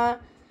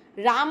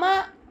রামা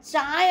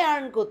চায়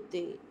আর্ন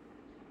করতে।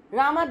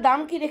 রামার দাম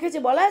কি রেখেছে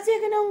বলা আছে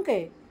এখানে অঙ্কে?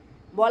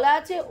 বলা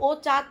আছে ও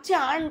চাচ্ছে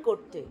আর্ন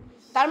করতে,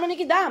 তার মানে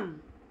কি দাম?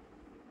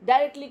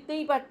 ডাইরেক্ট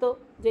লিখতেই পারতো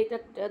যে এটা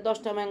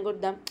 10টা ম্যাঙ্গোর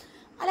দাম।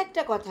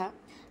 আরেকটা কথা,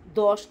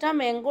 10টা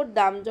ম্যাঙ্গোর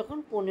দাম যখন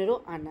 15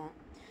 আনা,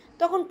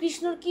 তখন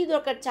কৃষ্ণর কী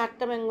দরকার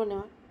 4টা ম্যাঙ্গো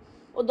নেওয়ার?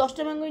 ও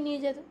 10টা ম্যাঙ্গোই নিয়ে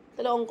যেত,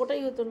 তাহলে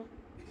অঙ্কটাই হতো না।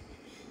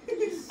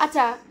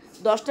 আচ্ছা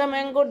 10টা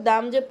ম্যাঙ্গোর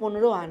দাম যে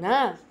 15 আনা,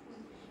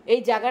 এই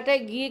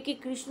জায়গাটায় গিয়ে কি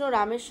কৃষ্ণ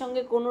রামের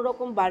সঙ্গে কোনো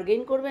রকম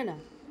বার্গেন করবে না?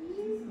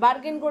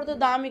 বার্গেন করে তো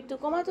দাম একটু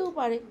কমাতেও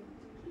পারে।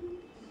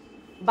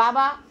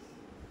 বাবা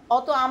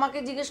অত আমাকে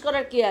জিজ্ঞেস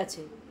করার কি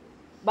আছে?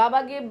 বাবা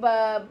গিয়ে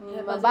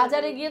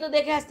বাজারে গিয়ে তো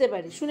দেখে আসতে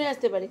পারে, শুনে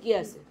আসতে পারে কি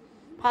আছে,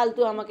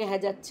 ফালতু আমাকে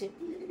হ্যাজাচ্ছে,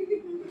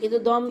 কিন্তু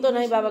দম তো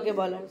নাই বাবাকে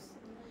বলার।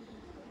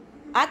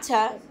 আচ্ছা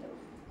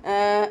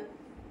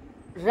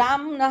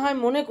রাম না হয়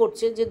মনে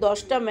করছে যে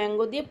 10টা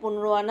ম্যাঙ্গো দিয়ে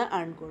 15 আনা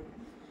আর্ন করবে,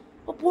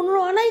 ও 15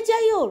 আনাই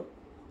চাই ওর।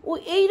 ও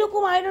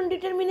এইরকম আয়রন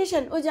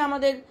ডিটারমিনেশন, ওই যে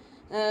আমাদের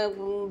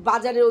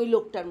বাজারে ওই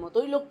লোকটার মতো,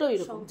 ওই লোকটা ওই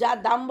রকম, যা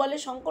দাম বলে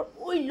শঙ্কর,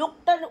 ওই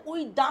লোকটার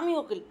ওই দামই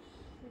ওকে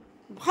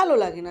ভালো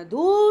লাগে না।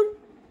 দূর,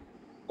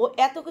 ও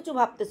এত কিছু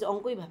ভাবতেছে,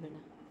 অঙ্কই ভাবে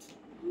না।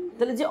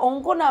 তাহলে যে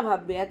অঙ্ক না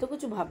ভাববে এত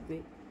কিছু ভাববে।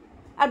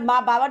 আর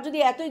বাবার যদি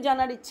এতই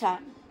জানার ইচ্ছা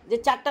যে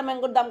 4টা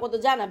ম্যাঙ্গোর দাম কত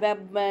জানা,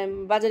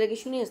 বাজারে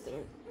গিয়ে শুনিয়ে আসতে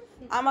পারে,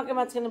 আমাকে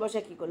মাঝখানে বসে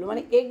কী করলো?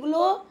 মানে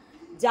এগুলো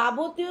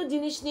যাবতীয়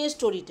জিনিস নিয়ে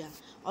স্টোরিটা,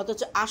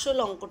 অথচ আসল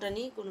অঙ্কটা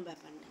নিয়ে কোনো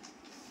ব্যাপার নেই।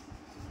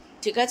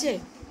 ঠিক আছে?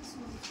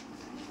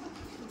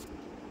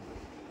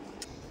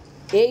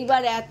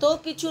 এইবার এত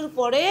কিছুর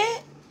পরে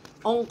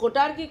অঙ্কটা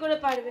আর কি করে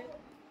পারবে?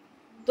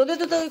 তোদের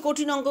তো ওই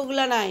কঠিন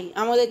অঙ্কগুলো নাই,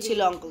 আমাদের ছিল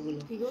অঙ্কগুলো।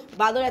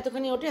 বাদর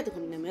এতখানি ওঠে,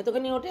 এতখানি নেমে,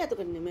 এতখানি ওঠে,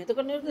 এতখানি নেমে,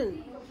 এতখানি ওঠে।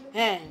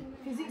 হ্যাঁ,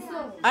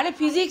 আরে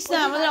ফিজিক্স না,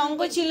 আমাদের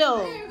অঙ্ক ছিল।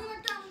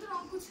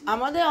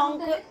 আমাদের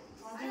অঙ্ক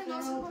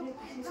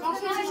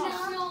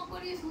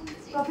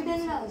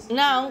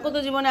না, অঙ্ক তো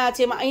জীবনে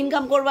আছে।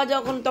 ইনকাম করবা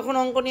যখন, তখন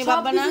অঙ্ক নিয়ে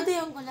ভাববা না।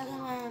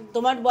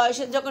 তোমার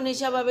বয়সের যখন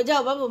হিসাব হবে,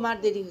 যাও বাবু, মার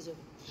দেরি হয়ে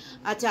যাবে।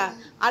 আচ্ছা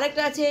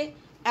আরেকটা আছে,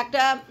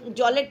 একটা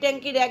জলের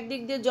ট্যাঙ্কির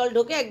একদিক দিয়ে জল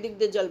ঢোকে, একদিক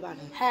দিয়ে জল বার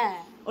হয়। হ্যাঁ,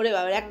 ওরে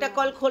বাবা, একটা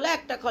কল খোলা,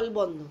 একটা কল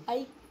বন্ধ।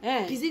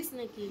 হ্যাঁ, ফিজিক্স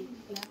নাকি?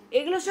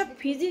 এগুলো সব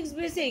ফিজিক্স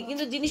বেসেই,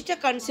 কিন্তু জিনিসটা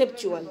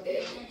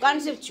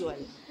কনসেপচুয়াল।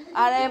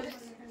 আর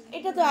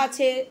এটা তো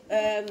আছে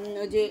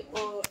যে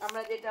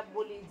আমরা যেটা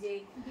বলি যে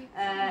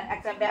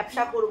একটা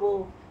ব্যবসা করব,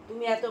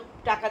 তুমি এত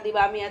টাকা দিবা,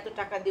 আমি এত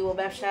টাকা দিব,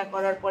 ব্যবসা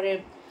করার পরে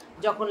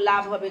যখন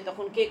লাভ হবে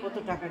তখন কে কত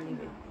টাকা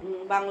নেবে।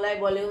 বাংলায়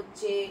বলে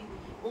হচ্ছে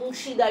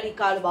অংশীদারি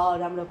কারবার,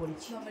 আমরা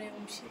বলেছি।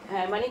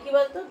 হ্যাঁ, মানে কি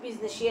বলতো,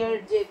 বিজনেসিয়ার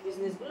যে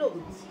বিজনেসগুলো,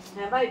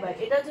 হ্যাঁ বাই বাই,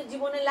 এটা হচ্ছে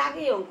জীবনে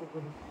লাগেই অঙ্ক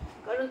করি।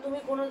 কারণ তুমি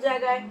কোনো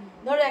জায়গায়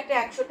ধরো একটা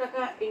 100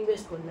 টাকা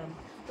ইনভেস্ট করলাম,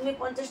 তুমি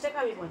 50 টাকা,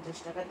 আমি 50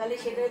 টাকা, তাহলে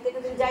সেটা থেকে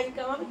তুমি যা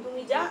ইনকাম হবে,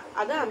 তুমি যা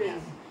আদা আমি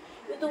আদা।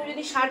 কিন্তু তুমি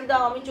যদি 60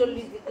 দাও, আমি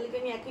 40 দিই, তাহলে কি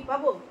আমি একই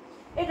পাবো?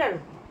 এটার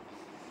উপর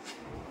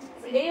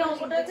এই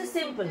অঙ্কটা হচ্ছে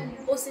সিম্পল।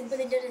 ও সিম্পল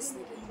ইন্টারেস্ট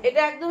নাকি?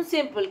 এটা একদম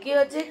সিম্পল। কি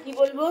হচ্ছে, কি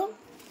বলবো,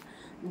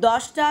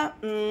 10টা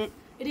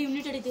এটা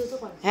ইউনিটারিতেও তো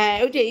করে। হ্যাঁ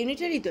ওইটা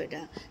ইউনিটারি তো,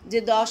 এটা যে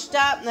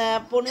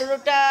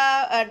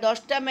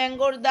 10টা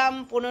ম্যাঙ্গোর দাম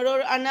 15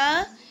 আনা,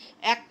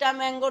 একটা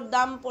ম্যাঙ্গোর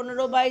দাম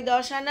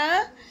 15/10 আনা,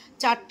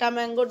 4টা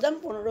ম্যাঙ্গোর দাম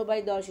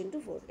 15/10 ×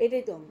 4,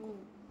 এটাই তো অঙ্ক।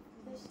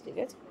 ঠিক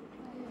আছে,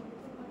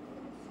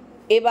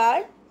 এবার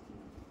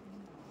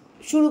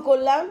শুরু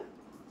করলাম।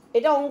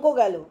 এটা অঙ্ক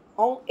গেল,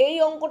 এই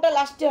অঙ্কটা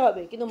লাস্টে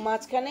হবে, কিন্তু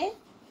মাঝখানে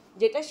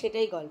যেটা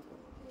সেটাই গল্প।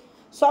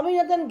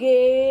 স্বামীনাথন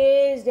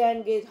গেজ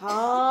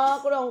হাঁ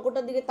করে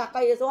অঙ্কটার দিকে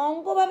তাকাই আছে,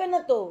 অঙ্ক ভাবে না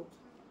তো,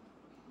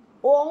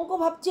 ও অঙ্ক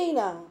ভাবছেই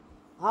না,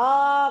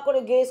 হাঁ করে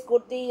গেজ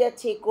করতেই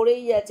যাচ্ছে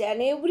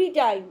অ্যান্ড এভরি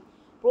টাইম,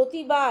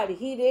 প্রতিবার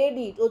হি রেড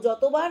ইট, ও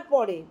যতবার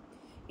পড়ে,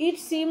 ইট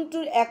seem to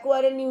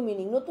acquire a new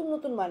meaning, নতুন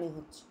নতুন মানে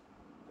হচ্ছে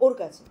ওর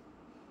কাছে।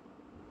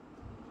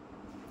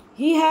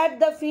 হি হ্যাড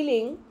দ্য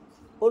ফিলিং,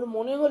 ওর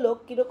মনে হলো,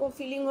 কীরকম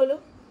ফিলিং হলো,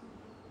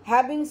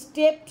 having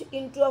stepped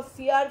into a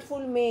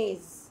fearful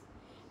মেজ,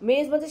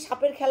 মেজ মানে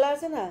সাপের খেলা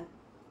আছে না,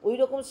 ওই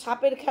রকম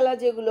সাপের খেলা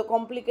যেগুলো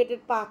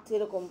কমপ্লিকেটেড পাথ,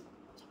 এরকম।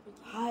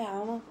 হায়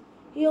আমার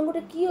এই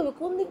অঙ্কটা কী হবে,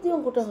 কোন দিক দিয়ে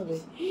অঙ্কটা হবে,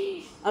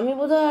 আমি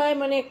বোধহয়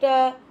মানে একটা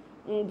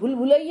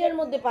ভুলভুলাইয়ার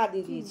মধ্যে পা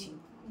দিয়ে দিয়েছি।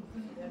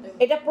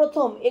 এটা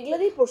প্রথম,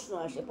 এগুলোরই প্রশ্ন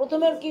আসে।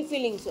 প্রথমে ওর কী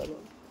ফিলিংস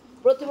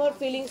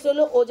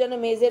হলো, ও যেন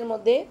মেজের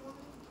মধ্যে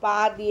পা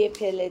দিয়ে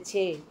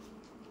ফেলেছে।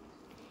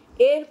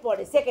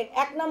 এরপরে সেকেন্ড,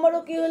 1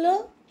 নম্বরও কী হলো,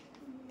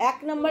 1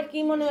 নম্বর কী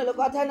মনে হলো,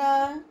 কথা না,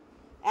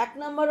 1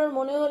 নম্বর ওর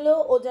মনে হলো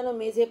ও যেন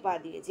মেঝে পা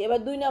দিয়েছে। এবার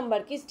 2 নম্বর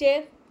কী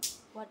step,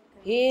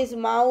 his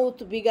mouth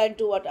began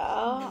to water,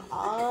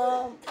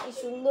 কি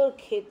সুন্দর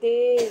খেতে,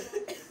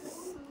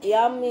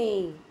 yummy,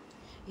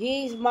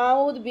 his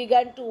mouth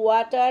began to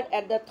water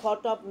at the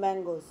thought of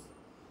mangoes,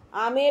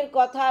 আমের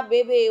কথা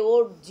ভেবে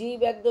ওর জিভ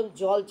একদম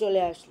জল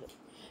চলে আসলো।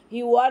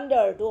 হি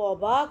ওয়ান্ডার্ড, ও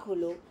অবাক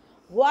হলো,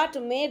 হোয়াট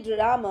মেড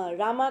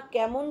রামা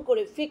কেমন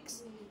করে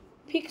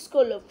ফিক্স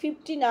করলো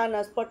 15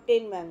 আনাস ফর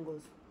 10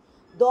 ম্যাঙ্গোস,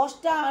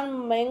 10টা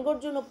ম্যাঙ্গোর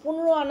জন্য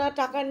 15 আনা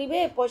টাকা নিবে,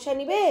 পয়সা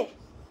নিবে,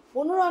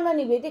 15 আনা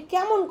নিবে, এটা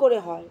কেমন করে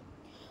হয়।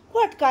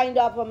 What kind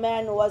of a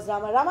man was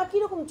রামা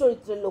কীরকম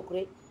চরিত্রের লোক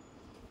রে।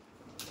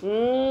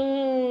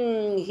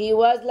 হি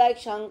ওয়াজ লাইক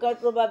শঙ্কর,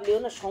 প্রবাবলি, ও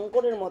না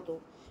শঙ্করের মতো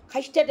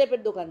খাইস্টা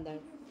টাইপের দোকানদার।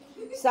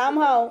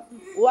 Somehow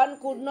one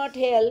could not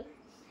help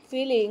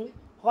feeling,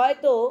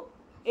 হয়তো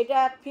এটা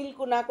ফিল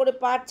না করে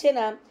পারছে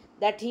না,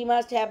 that he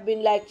must have been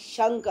like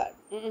Shankar,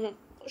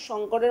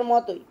 শঙ্করের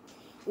মতোই,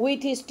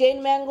 with his 10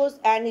 mangoes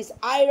and his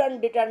iron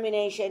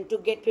determination to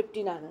get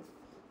 15 Anas,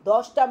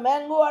 10টা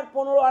ম্যাঙ্গো আর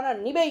 15 আনা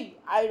নিবেই,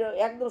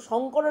 একদম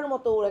শঙ্করের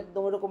মতো ওর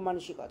একদম এরকম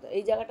মানসিকতা।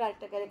 এই জায়গাটা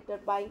একটা ক্যারেক্টার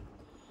পাই।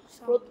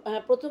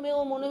 প্রথমে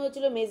ও মনে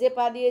হয়েছিল মেজে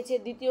পা দিয়েছে,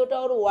 দ্বিতীয়টা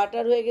ওর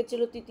ওয়াটার হয়ে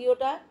গেছিলো,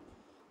 তৃতীয়টা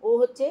ও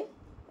হচ্ছে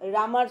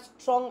রামার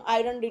strong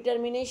iron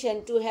determination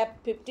to have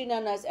 15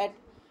 Anas at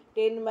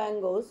 10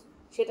 mangoes,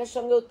 সেটার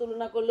সঙ্গে ও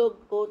তুলনা করলো,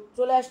 ও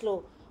চলে আসলো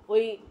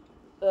ওই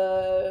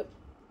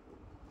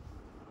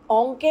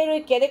অঙ্কের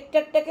ওই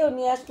ক্যারেক্টারটাকেও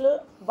নিয়ে আসলো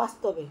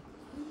বাস্তবে,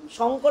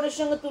 শঙ্করের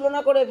সঙ্গে তুলনা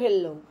করে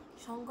ফেললো।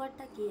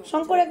 শঙ্করটা কি?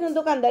 শঙ্কর একজন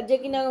দোকানদার, যে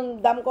কিনা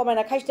দাম কমায়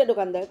না, খাইস্টা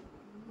দোকানদার।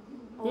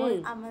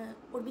 আমার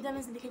অর্পিতা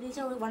মিস লিখে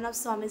দিয়েছে ওয়ান অফ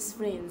স্বামীস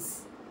ফ্রেন্ডস,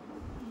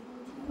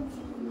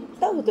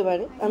 তাও হতে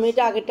পারে, আমি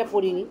এটা আগেরটা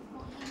পড়িনি।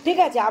 ঠিক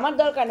আছে, আমার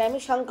দরকার নেই, আমি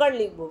শঙ্কর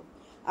লিখবো,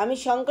 আমি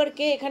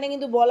শঙ্করকে এখানে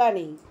কিন্তু বলা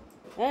নেই।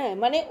 হ্যাঁ,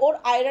 মানে ওর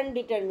আয়রন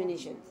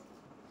ডিটারমিনেশন,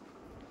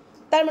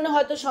 তার মানে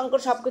হয়তো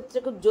শঙ্কর সব ক্ষেত্রে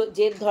খুব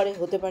জেদ ধরে,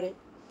 হতে পারে।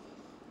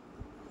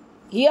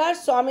 Here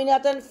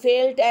Swaminathan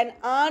felt an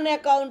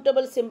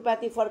unaccountable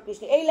sympathy for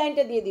Krishna, এই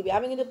লাইনটা দিয়ে দিবে,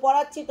 আমি কিন্তু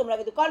পড়াচ্ছি, তোমরা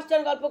কিন্তু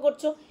কনস্ট্যান্ট গল্প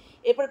করছো,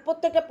 এরপর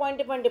প্রত্যেকটা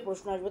পয়েন্টে পয়েন্টে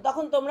প্রশ্ন আসবে,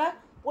 তখন তোমরা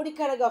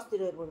পরীক্ষার আগে অস্থির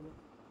হয়ে পড়বে।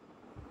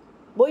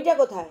 বইটা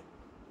কোথায়?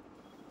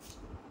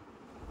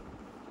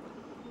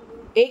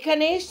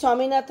 এইখানে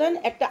স্বামীনাথন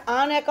একটা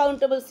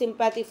আনঅ্যাকাউন্টেবল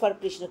সিম্প্যাথি ফর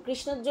কৃষ্ণ,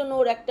 কৃষ্ণের জন্য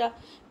ওর একটা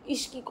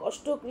ইস কি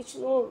কষ্ট,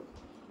 কৃষ্ণ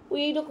ওই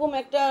এইরকম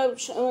একটা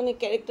মানে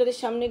ক্যারেক্টারের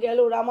সামনে গেল,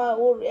 রামা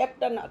ওর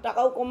একটা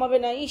টাকাও কমাবে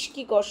না, ইস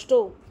কি কষ্ট।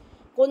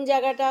 কোন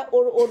জায়গাটা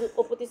ওর ওর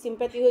প্রতি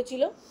সিম্প্যাথি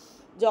হয়েছিল,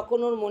 যখন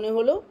ওর মনে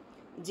হলো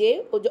যে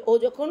ও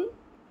যখন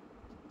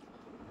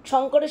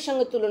শঙ্করের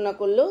সঙ্গে তুলনা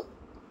করলো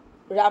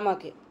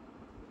রামাকে,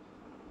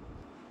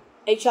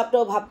 এই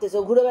সবটাও ভাবতেছে,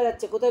 ও ঘুরে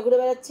বেড়াচ্ছে, কোথায় ঘুরে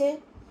বেড়াচ্ছে,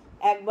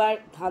 একবার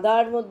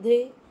ধাঁধার মধ্যে,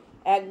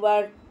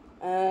 একবার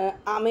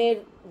আমের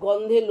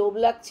গন্ধে লোভ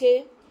লাগছে,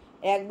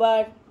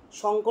 একবার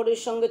শঙ্করের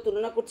সঙ্গে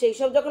তুলনা করছে,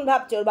 এইসব যখন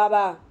ভাবছে, ওর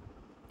বাবা,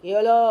 কী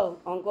হলো,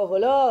 অঙ্ক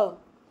হলো?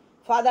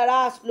 Father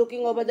asked,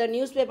 looking over the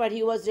news paper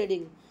he was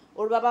reading,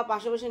 ওর বাবা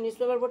পাশে বসে নিউজ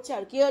পেপার পড়ছে,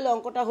 আর কী হলো,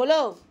 অঙ্কটা হলো?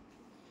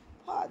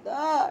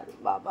 ফাদার,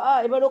 বাবা,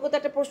 এবার ওকে তো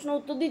একটা প্রশ্ন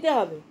উত্তর দিতে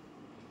হবে,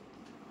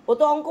 ও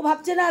তো অঙ্ক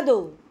ভাবছে না আদৌ,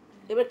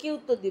 এবার কী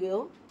উত্তর দিবে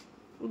ও?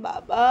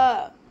 বাবা,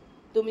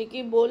 তুমি কি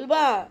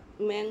বলবা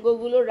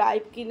ম্যাঙ্গোগুলো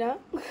রাইপ কিনা,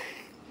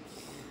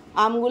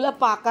 আমগুলো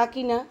পাকা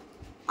কিনা?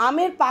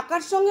 আমের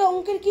পাকার সঙ্গে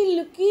অঙ্কের কি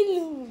কি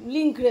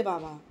লিঙ্ক রে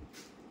বাবা?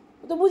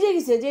 ও তো বুঝে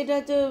গেছে যে এটা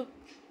হচ্ছে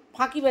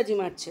ফাঁকিবাজি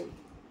মারছে।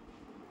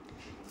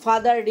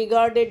 Father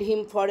regarded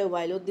him for a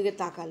ওয়াইল, ওর দিকে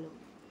তাকালো,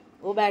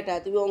 ও ব্যাটা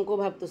তুমি অঙ্ক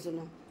ভাবতেছো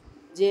না,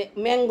 যে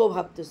ম্যাঙ্গো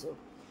ভাবতেছো।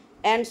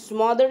 অ্যান্ড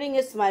স্মদারিং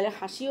এ স্মাইল,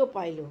 হাসিও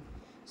পাইলো,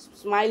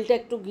 স্মাইলটা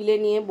একটু গিলে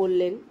নিয়ে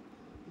বললেন,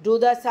 ডু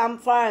দ্য সাম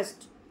ফার্স্ট,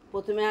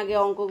 প্রথমে আগে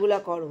অঙ্কগুলো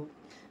করো।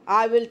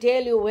 I will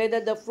tell you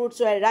whether the fruits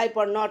war ripe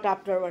or not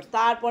afterwards,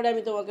 তারপরে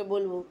আমি তোমাকে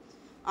বলবো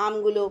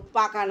আমগুলো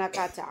পাকা না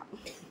কাঁচা।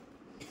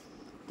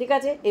 ঠিক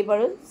আছে,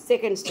 এবারও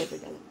সেকেন্ড স্টেপে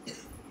গেল।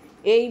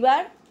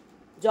 এইবার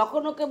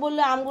যখন ওকে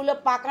বললো আমগুলো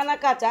পাকা না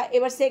কাঁচা,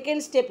 এবার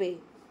সেকেন্ড স্টেপে,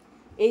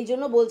 এই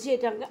জন্য বলছি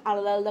এটাকে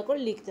আলাদা আলাদা করে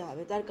লিখতে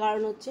হবে। তার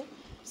কারণ হচ্ছে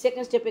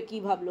সেকেন্ড স্টেপে কী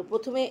ভাবলো,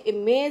 প্রথমে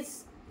মেজ,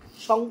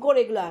 শঙ্কর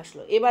এগুলো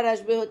আসলো, এবার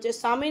আসবে হচ্ছে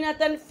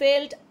স্বামীনাথন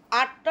ফেল্ট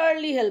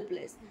আটারলি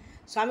হেল্পলেস।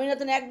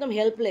 স্বামীনাথন একদম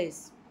হেল্পলেস।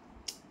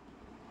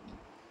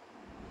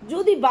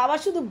 যদি বাবা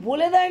শুধু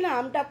বলে দেয় না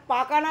আমটা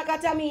পাকা না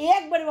কাঁচা, আমি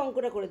একবারে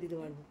অঙ্কটা করে দিতে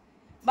পারবো।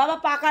 বাবা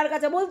পাকার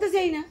কাঁচা বলতে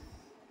চাই না,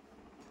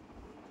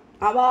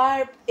 আবার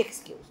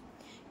excuse.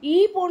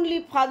 If only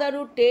father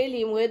would tell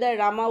him whether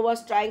Rama was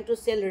trying to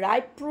sell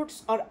ripe fruits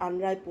or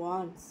unripe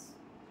ones.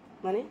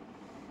 মানে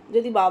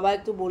যদি বাবা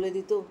একটু বলে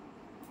দিত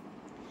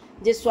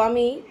যে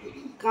স্বামী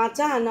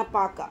কাঁচা না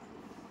পাকা,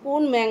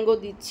 কোন ম্যাঙ্গো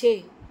দিচ্ছে,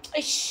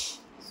 ইস,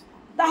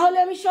 তাহলে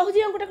আমি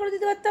সহজেই অঙ্কটা করে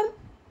দিতে পারতাম।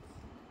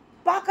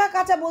 পাকা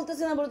কাঁচা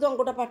বলতেছে না বলে তো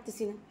অঙ্কটা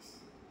পারতেছি না।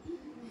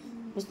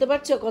 বুঝতে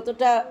পারছো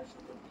কতটা?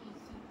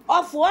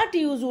 Of what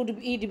use would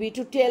it be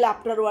to tell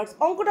afterwards,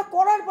 অঙ্কটা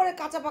করার পরে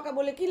কাঁচা পাকা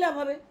বলে কী লাভ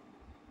হবে?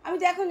 আমি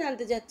তো এখন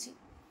জানতে চাচ্ছি।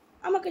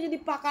 আমাকে যদি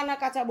পাকা না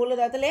কাঁচা বলে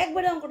দেয় তাহলে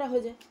একবারে অঙ্কটা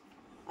হয়ে যায়।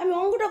 আমি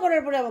অঙ্কটা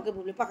করার পরে আমাকে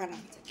বলবে পাকা না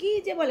কাঁচা, কী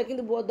যে বলে,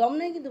 কিন্তু দম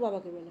নেই কিন্তু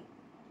বাবাকে বলে,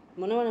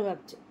 মনে মনে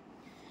ভাবছে।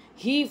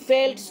 হি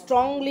ফেল্ট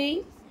স্ট্রংলি,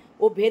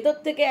 ও ভেতর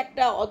থেকে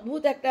একটা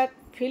অদ্ভুত একটা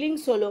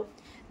ফিলিংস হলো,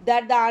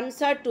 that the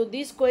answer to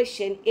this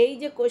question, এই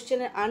যে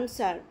কোয়েশ্চেনের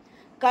আনসার,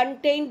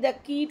 কন্টেইন দ্য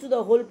কি টু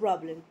দ্য হোল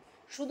প্রবলেম।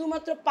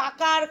 শুধুমাত্র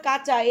পাকা আর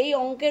কাঁচা এই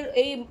অঙ্কের,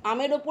 এই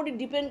আমের ওপরই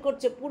ডিপেন্ড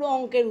করছে পুরো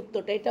অঙ্কের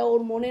উত্তরটা। এটা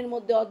ওর মনের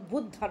মধ্যে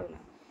অদ্ভুত ধারণা,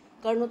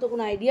 কারণ ও তো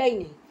কোনো আইডিয়াই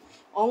নেই,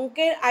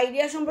 অঙ্কের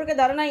আইডিয়া সম্পর্কে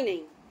ধারণাই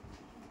নেই।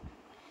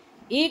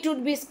 ইট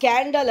উড বি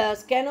স্ক্যান্ডালাস,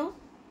 কেন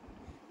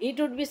ইট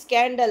উড বি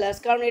স্ক্যান্ডালাস,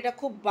 কারণ এটা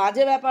খুব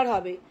বাজে ব্যাপার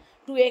হবে,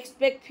 টু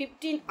এক্সপেক্ট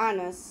 15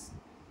 আনাস,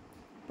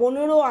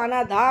 15 আনা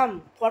দাম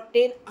ফর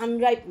 10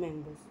 আনরাইপ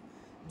ম্যাঙ্গোস।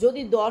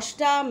 যদি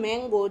 10টা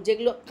ম্যাঙ্গো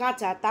যেগুলো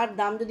কাঁচা তার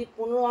দাম যদি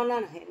 15 আনা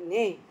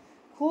নেয়,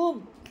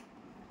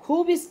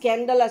 খুবই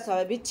স্ক্যান্ডালাস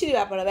হবে, বিচ্ছিরি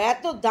ব্যাপার হবে।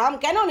 এত দাম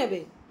কেন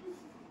নেবে,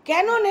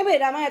 কেন নেবে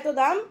রামা এত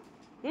দাম?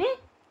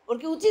 ওর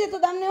কি উচিত এত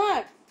দাম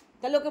নেওয়ার?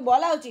 তাহলে ওকে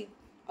বলা উচিত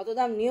অত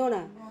দাম নিও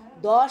না,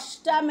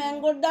 10টা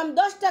ম্যাঙ্গোর দাম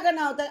 10 টাকা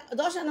নাও, তাহলে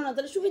 10 আনা নাও,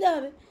 তাহলে সুবিধা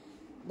হবে।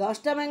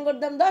 10টা ম্যাঙ্গোর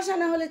দাম 10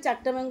 আনা হলে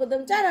 4টা ম্যাঙ্গোর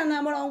দাম 4 আনা,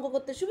 আমার অঙ্ক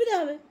করতে সুবিধা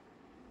হবে,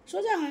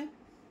 সোজা হয়।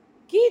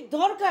 কি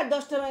দরকার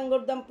 10টা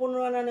ম্যাঙ্গোর দাম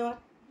 15 আনা নেওয়ার?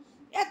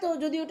 এত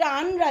যদি ওটা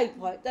আনরাইপ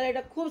হয় তাহলে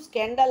এটা খুব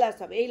স্ক্যান্ডালাস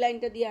হবে, এই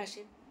লাইনটা দিয়ে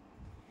আসে।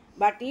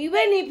 But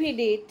even if he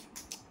did,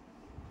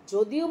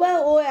 যদিও বা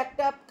ও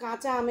একটা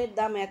কাঁচা আমের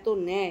দাম এত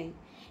নেয়,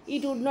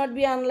 it would not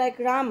be unlike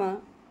Rama,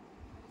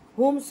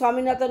 hmm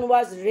Swaminathan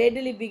was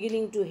readily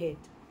beginning to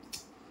হেট।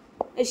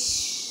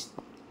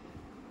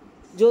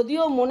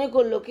 যদিও মনে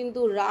করলো, কিন্তু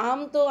রাম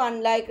তো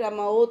আনলাইক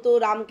রামা, ও তো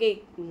রামকে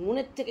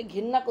মনের থেকে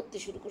ঘেন্না করতে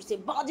শুরু করছে।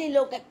 বাজে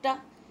লোক একটা,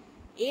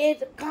 এর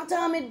কাঁচা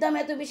আমের দাম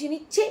এত বেশি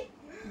নিচ্ছে,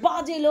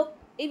 বাজে লোক,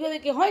 এইভাবে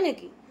কি হয়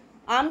নাকি?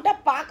 আমটা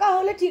পাকা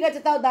হলে ঠিক আছে,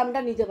 তাও দামটা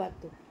নিতে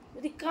পারতো,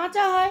 যদি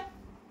কাঁচা হয়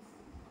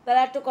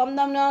তাহলে একটু কম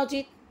দাম নেওয়া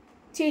উচিত।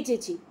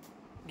 ছি,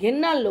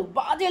 ঘেন্নার লোক,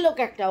 বাজে লোক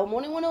একটা, ও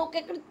মনে মনে ওকে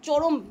একটা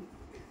চরম।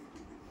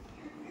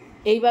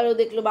 এইবারও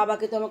দেখলো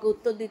বাবাকে তো আমাকে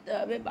উত্তর দিতে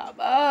হবে,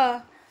 বাবা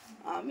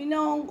আমি না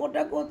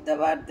অঙ্কটা করতে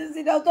পারতেছি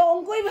না, ও তো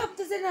অঙ্কই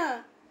ভাবতেছে না,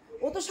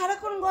 ও তো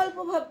সারাক্ষণ গল্প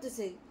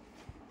ভাবতেছে,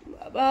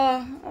 বাবা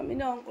আমি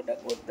না অঙ্কটা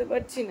করতে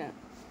পারছি না।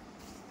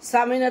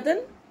 স্বামীনাথন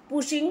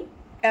পুশিং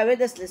অ্যাওয়ে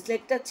দ্য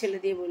স্লেটটা ছেলে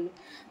দিয়ে বলল,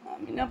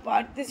 আমি না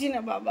পারতেছি না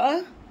বাবা।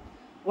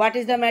 What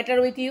is the matter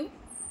with you?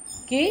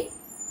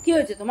 কি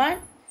হয়েছে তোমার?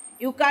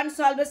 You can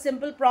solve a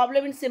simple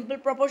problem in simple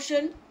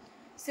proportion.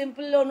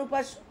 Simple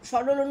অনুপাত,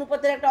 সরল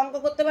অনুপাতের একটা অঙ্ক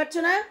করতে পারছো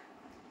না?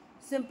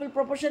 সিম্পল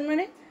প্রপোর্শন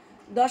মানে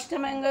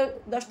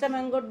 10টা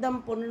ম্যাঙ্গোর দাম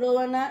 15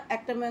 আনা,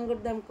 একটা ম্যাঙ্গোর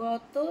দাম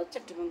কত,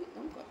 4টে ম্যাঙ্গোর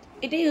দাম কত,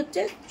 এটাই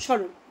হচ্ছে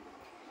সরল।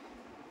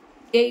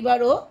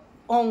 এইবারও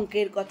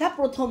অঙ্কের কথা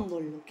প্রথম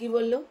বললো, কি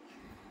বললো?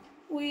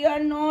 We are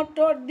not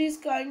taught this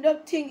kind of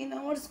thing in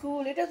our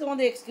school. এটা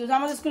তোমাদের এক্সকিউজ,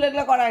 আমাদের স্কুলে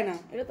এগুলো করায় না,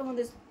 এটা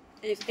তোমাদের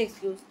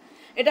এক্সকিউজ।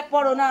 এটা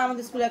পড়ো না,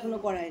 আমাদের স্কুলে এখনো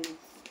করায়নি,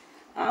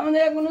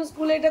 আমাদের এখনো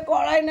স্কুলে এটা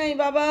করায় নাই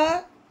বাবা।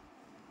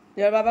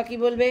 এবার বাবা কি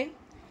বলবে?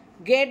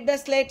 Get the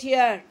slate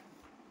here,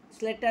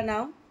 স্লেটটা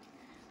now,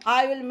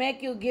 I will make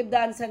you give the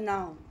answer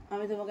নাও।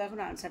 আমি তোমাকে এখন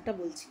আনসারটা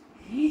বলছি।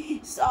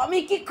 আমি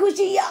কি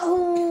খুশি, ইয়াহু,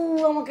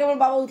 আমাকে আমার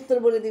বাবা উত্তর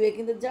বলে দিবে,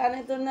 কিন্তু জানে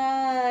তো না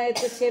এ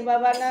তো সে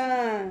বাবা না,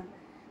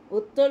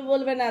 উত্তর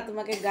বলবে না,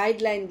 তোমাকে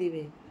গাইডলাইন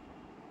দিবে।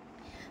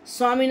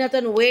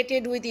 Swaminathan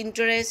weighted with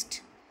interest,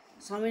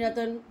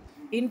 Swaminathan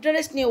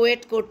interest নিয়ে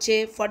ওয়েট করছে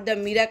for the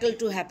miracle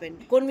to happen.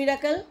 কোন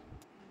মিরাকেল?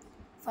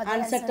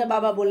 আনসারটা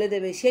বাবা বলে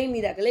দেবে, সেই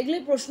মিরাকেল।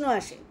 এগুলোই প্রশ্ন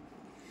আসে।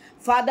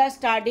 Father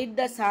studied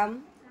the some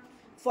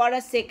for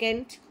a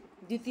second,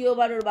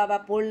 দ্বিতীয়বার ওর বাবা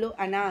পড়লো,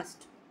 and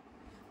asked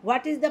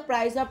what is the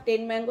price of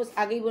 10 mangoes.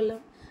 আগেই বললাম।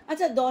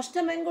 আচ্ছা 10টা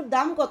ম্যাঙ্গোর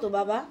দাম কত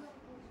বাবা?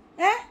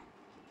 হ্যাঁ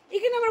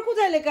এখানে আবার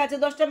কোথায় লেখা আছে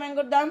 10টা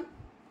ম্যাঙ্গোর দাম?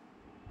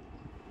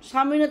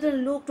 স্বামীনাথন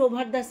লুকড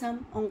ওভার দ্য সাম,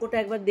 অঙ্কটা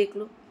একবার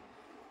দেখলো,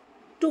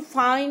 to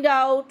find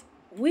out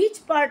which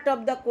part of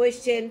the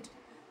question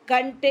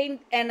contained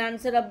an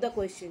answer of the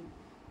question.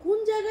 কোন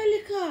জায়গায়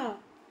লেখা?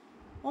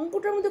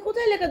 অঙ্কটার মধ্যে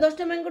কোথায় লেখা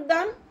 10টা ম্যাঙ্গোর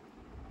দাম?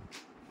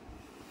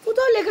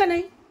 কোথাও লেখা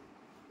নেই।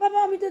 বাবা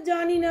আমি তো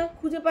জানি না,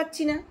 খুঁজে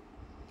পাচ্ছি না।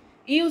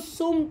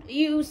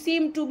 You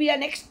seem to be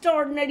an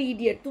extraordinary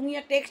idiot. তুমি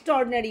একটা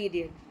extraordinary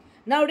idiot.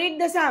 Now read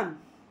the sum.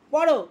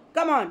 পড়ো,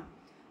 come on.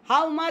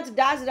 How much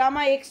does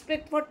Rama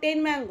expect for 10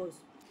 mangoes?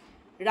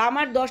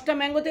 রামার 10টা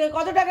ম্যাঙ্গো থেকে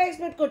কত টাকা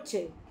এক্সপেক্ট করছে?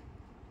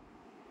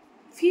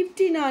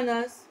 15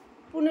 আনাস,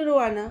 15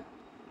 আনা।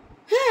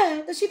 হ্যাঁ,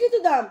 তো সেটাই তো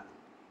দাম।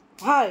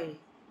 ভাই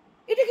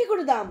এটা কি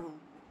করে দাম হয়?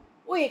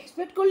 ও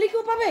এক্সপেক্ট করলে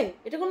কেউ পাবে?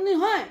 এটা কোনোদিন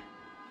হয়?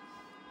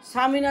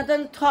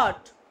 Swaminathan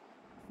thought,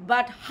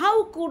 but how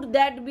could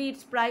that B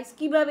it's price?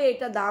 কীভাবে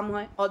এটা দাম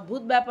হয়?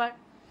 অদ্ভুত ব্যাপার।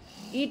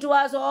 ইট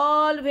was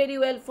all very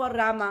well for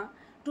Rama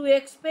two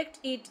expect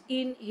it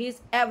in his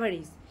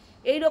average.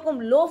 এইরকম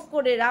লোভ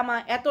করে রামা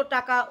এত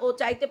টাকা ও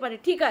চাইতে পারে,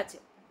 ঠিক আছে।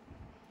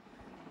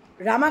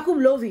 রামা খুব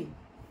লোভী।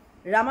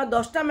 রামা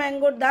 10টা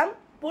ম্যাঙ্গোর দাম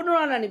 15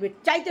 আনা নেবে,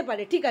 চাইতে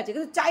পারে, ঠিক আছে,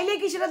 কিন্তু চাইলে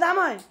কি সেটা দাম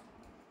হয়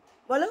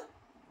বলো?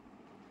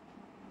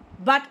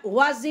 But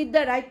was it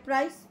the right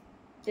price?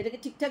 সেটা কি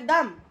ঠিকঠাক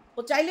দাম? ও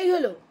চাইলেই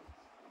হলো?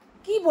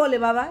 কি বলে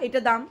বাবা, এটা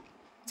দাম?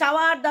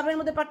 চাওয়া আর দামের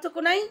মধ্যে পার্থক্য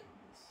নাই?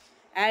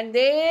 And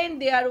then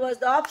there was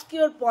the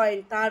obscure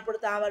point. তারপরে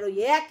তো আবার ওই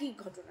একই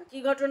ঘটনা। কি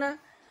ঘটনা?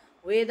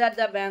 Whether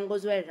the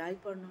mangoes war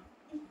ripe or not.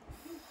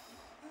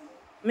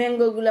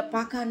 ম্যাঙ্গোগুলো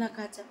পাকা না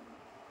কাঁচা?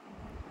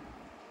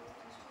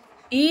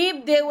 ইফ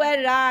দে ওয়ার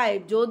রাইপ,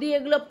 যদি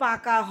এগুলো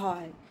পাকা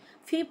হয়,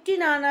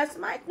 15 Anas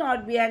might not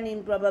be an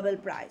ইমপ্রবাবল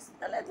price.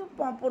 তাহলে তো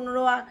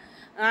 15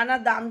 আনা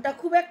দামটা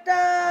খুব একটা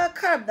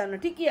খারাপ দাম না,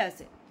 ঠিকই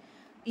আছে।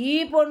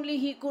 If only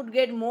he could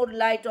get more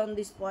light on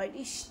this point.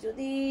 ইস,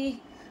 যদি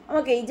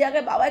আমাকে এই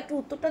জায়গায় বাবা একটু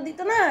উত্তরটা দিত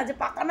না, যে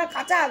পাকা না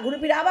কাঁচা, ঘুরে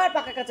ফিরে আবার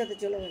পাকা কাঁচাতে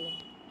চলে গেল।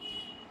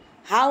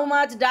 How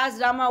much does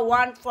Rama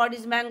want for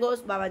his mangoes?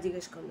 বাবা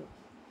জিজ্ঞেস করলো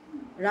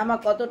রামা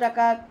কত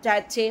টাকা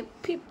চাইছে?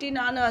 15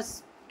 Anas,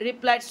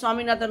 replied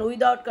Swaminathan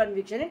without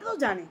conviction. এটাও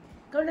জানে,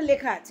 কারণ এটা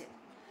লেখা আছে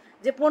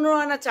যে 15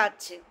 আনা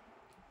চাচ্ছে।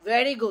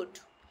 Very good.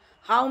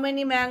 How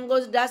many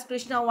mangoes does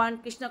Krishna want?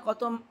 Krishna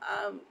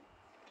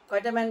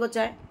কয়টা ম্যাঙ্গো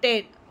চায়?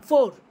 10,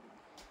 4,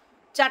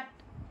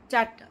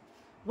 চারটা।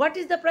 What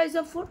is the price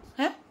of 4?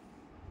 হ্যাঁ,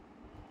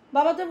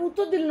 বাবা তো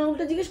উত্তর দিল না,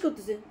 উল্টা জিজ্ঞেস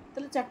করতেছে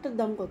তাহলে 4টার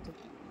দাম কত?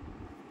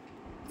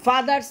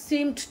 Father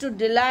seemed two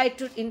Deloitte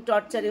in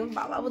torture. এবং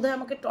বাবা বোধহয়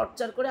আমাকে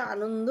টর্চার করে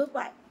আনন্দ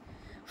পায়।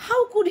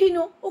 How could he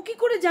know? ও কী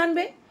করে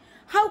জানবে?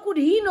 How could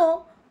he know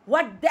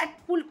what that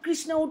full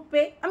Krishna would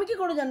pay? আমি কী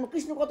করে জানবো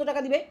কৃষ্ণ কত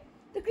টাকা দিবে?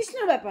 তো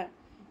কৃষ্ণের ব্যাপার,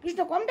 কৃষ্ণ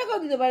কম টাকাও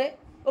দিতে পারে।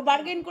 ও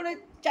বার্গেন করে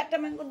 4টা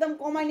ম্যাঙ্গোর দাম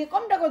কমায় নিয়ে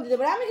কম টাকাও দিতে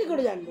পারে, আমি কী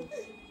করে জানবো?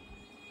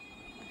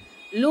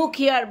 লুক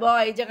হিয়ার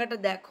বয়, এই জায়গাটা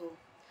দেখো।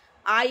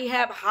 I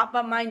have half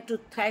a mind to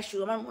thrash you.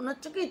 আমার মনে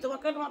হচ্ছে কি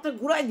তোমাকে মাথায়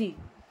ঘুরাই দিই।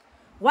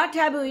 What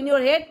have you in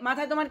your head?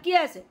 মাথায় তোমার কি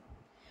আছে?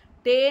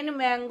 10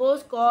 ম্যাঙ্গোস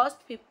কস্ট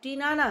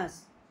 15 আনাস।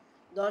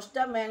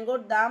 10টা ম্যাঙ্গোর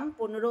দাম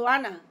 15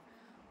 আনা।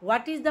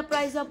 What is the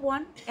price of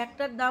one?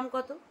 একটার দাম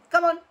কত?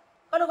 কেমন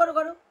করো করো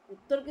করো।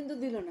 উত্তর কিন্তু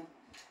দিল না।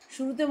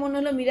 শুরুতে মনে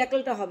হলো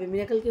মিরাকেলটা হবে,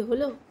 মিরাকেল কি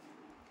হলো?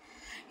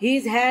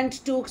 হিজ হ্যান্ড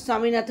টুক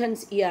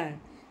স্বামীনাথনস ইয়ার।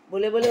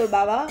 বলে বলে ওর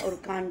বাবা ওর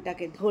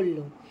কানটাকে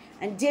ধরলো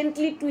অ্যান্ড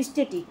জেন্টলি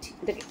টুইস্টেড ইট,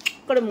 এটাকে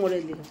করে মরে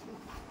দিল।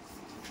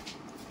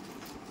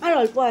 আর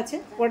অল্প আছে,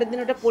 পরের দিন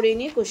ওটা পড়ে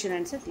নিয়ে কোশ্চেন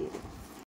অ্যান্সার দিয়ে দিল।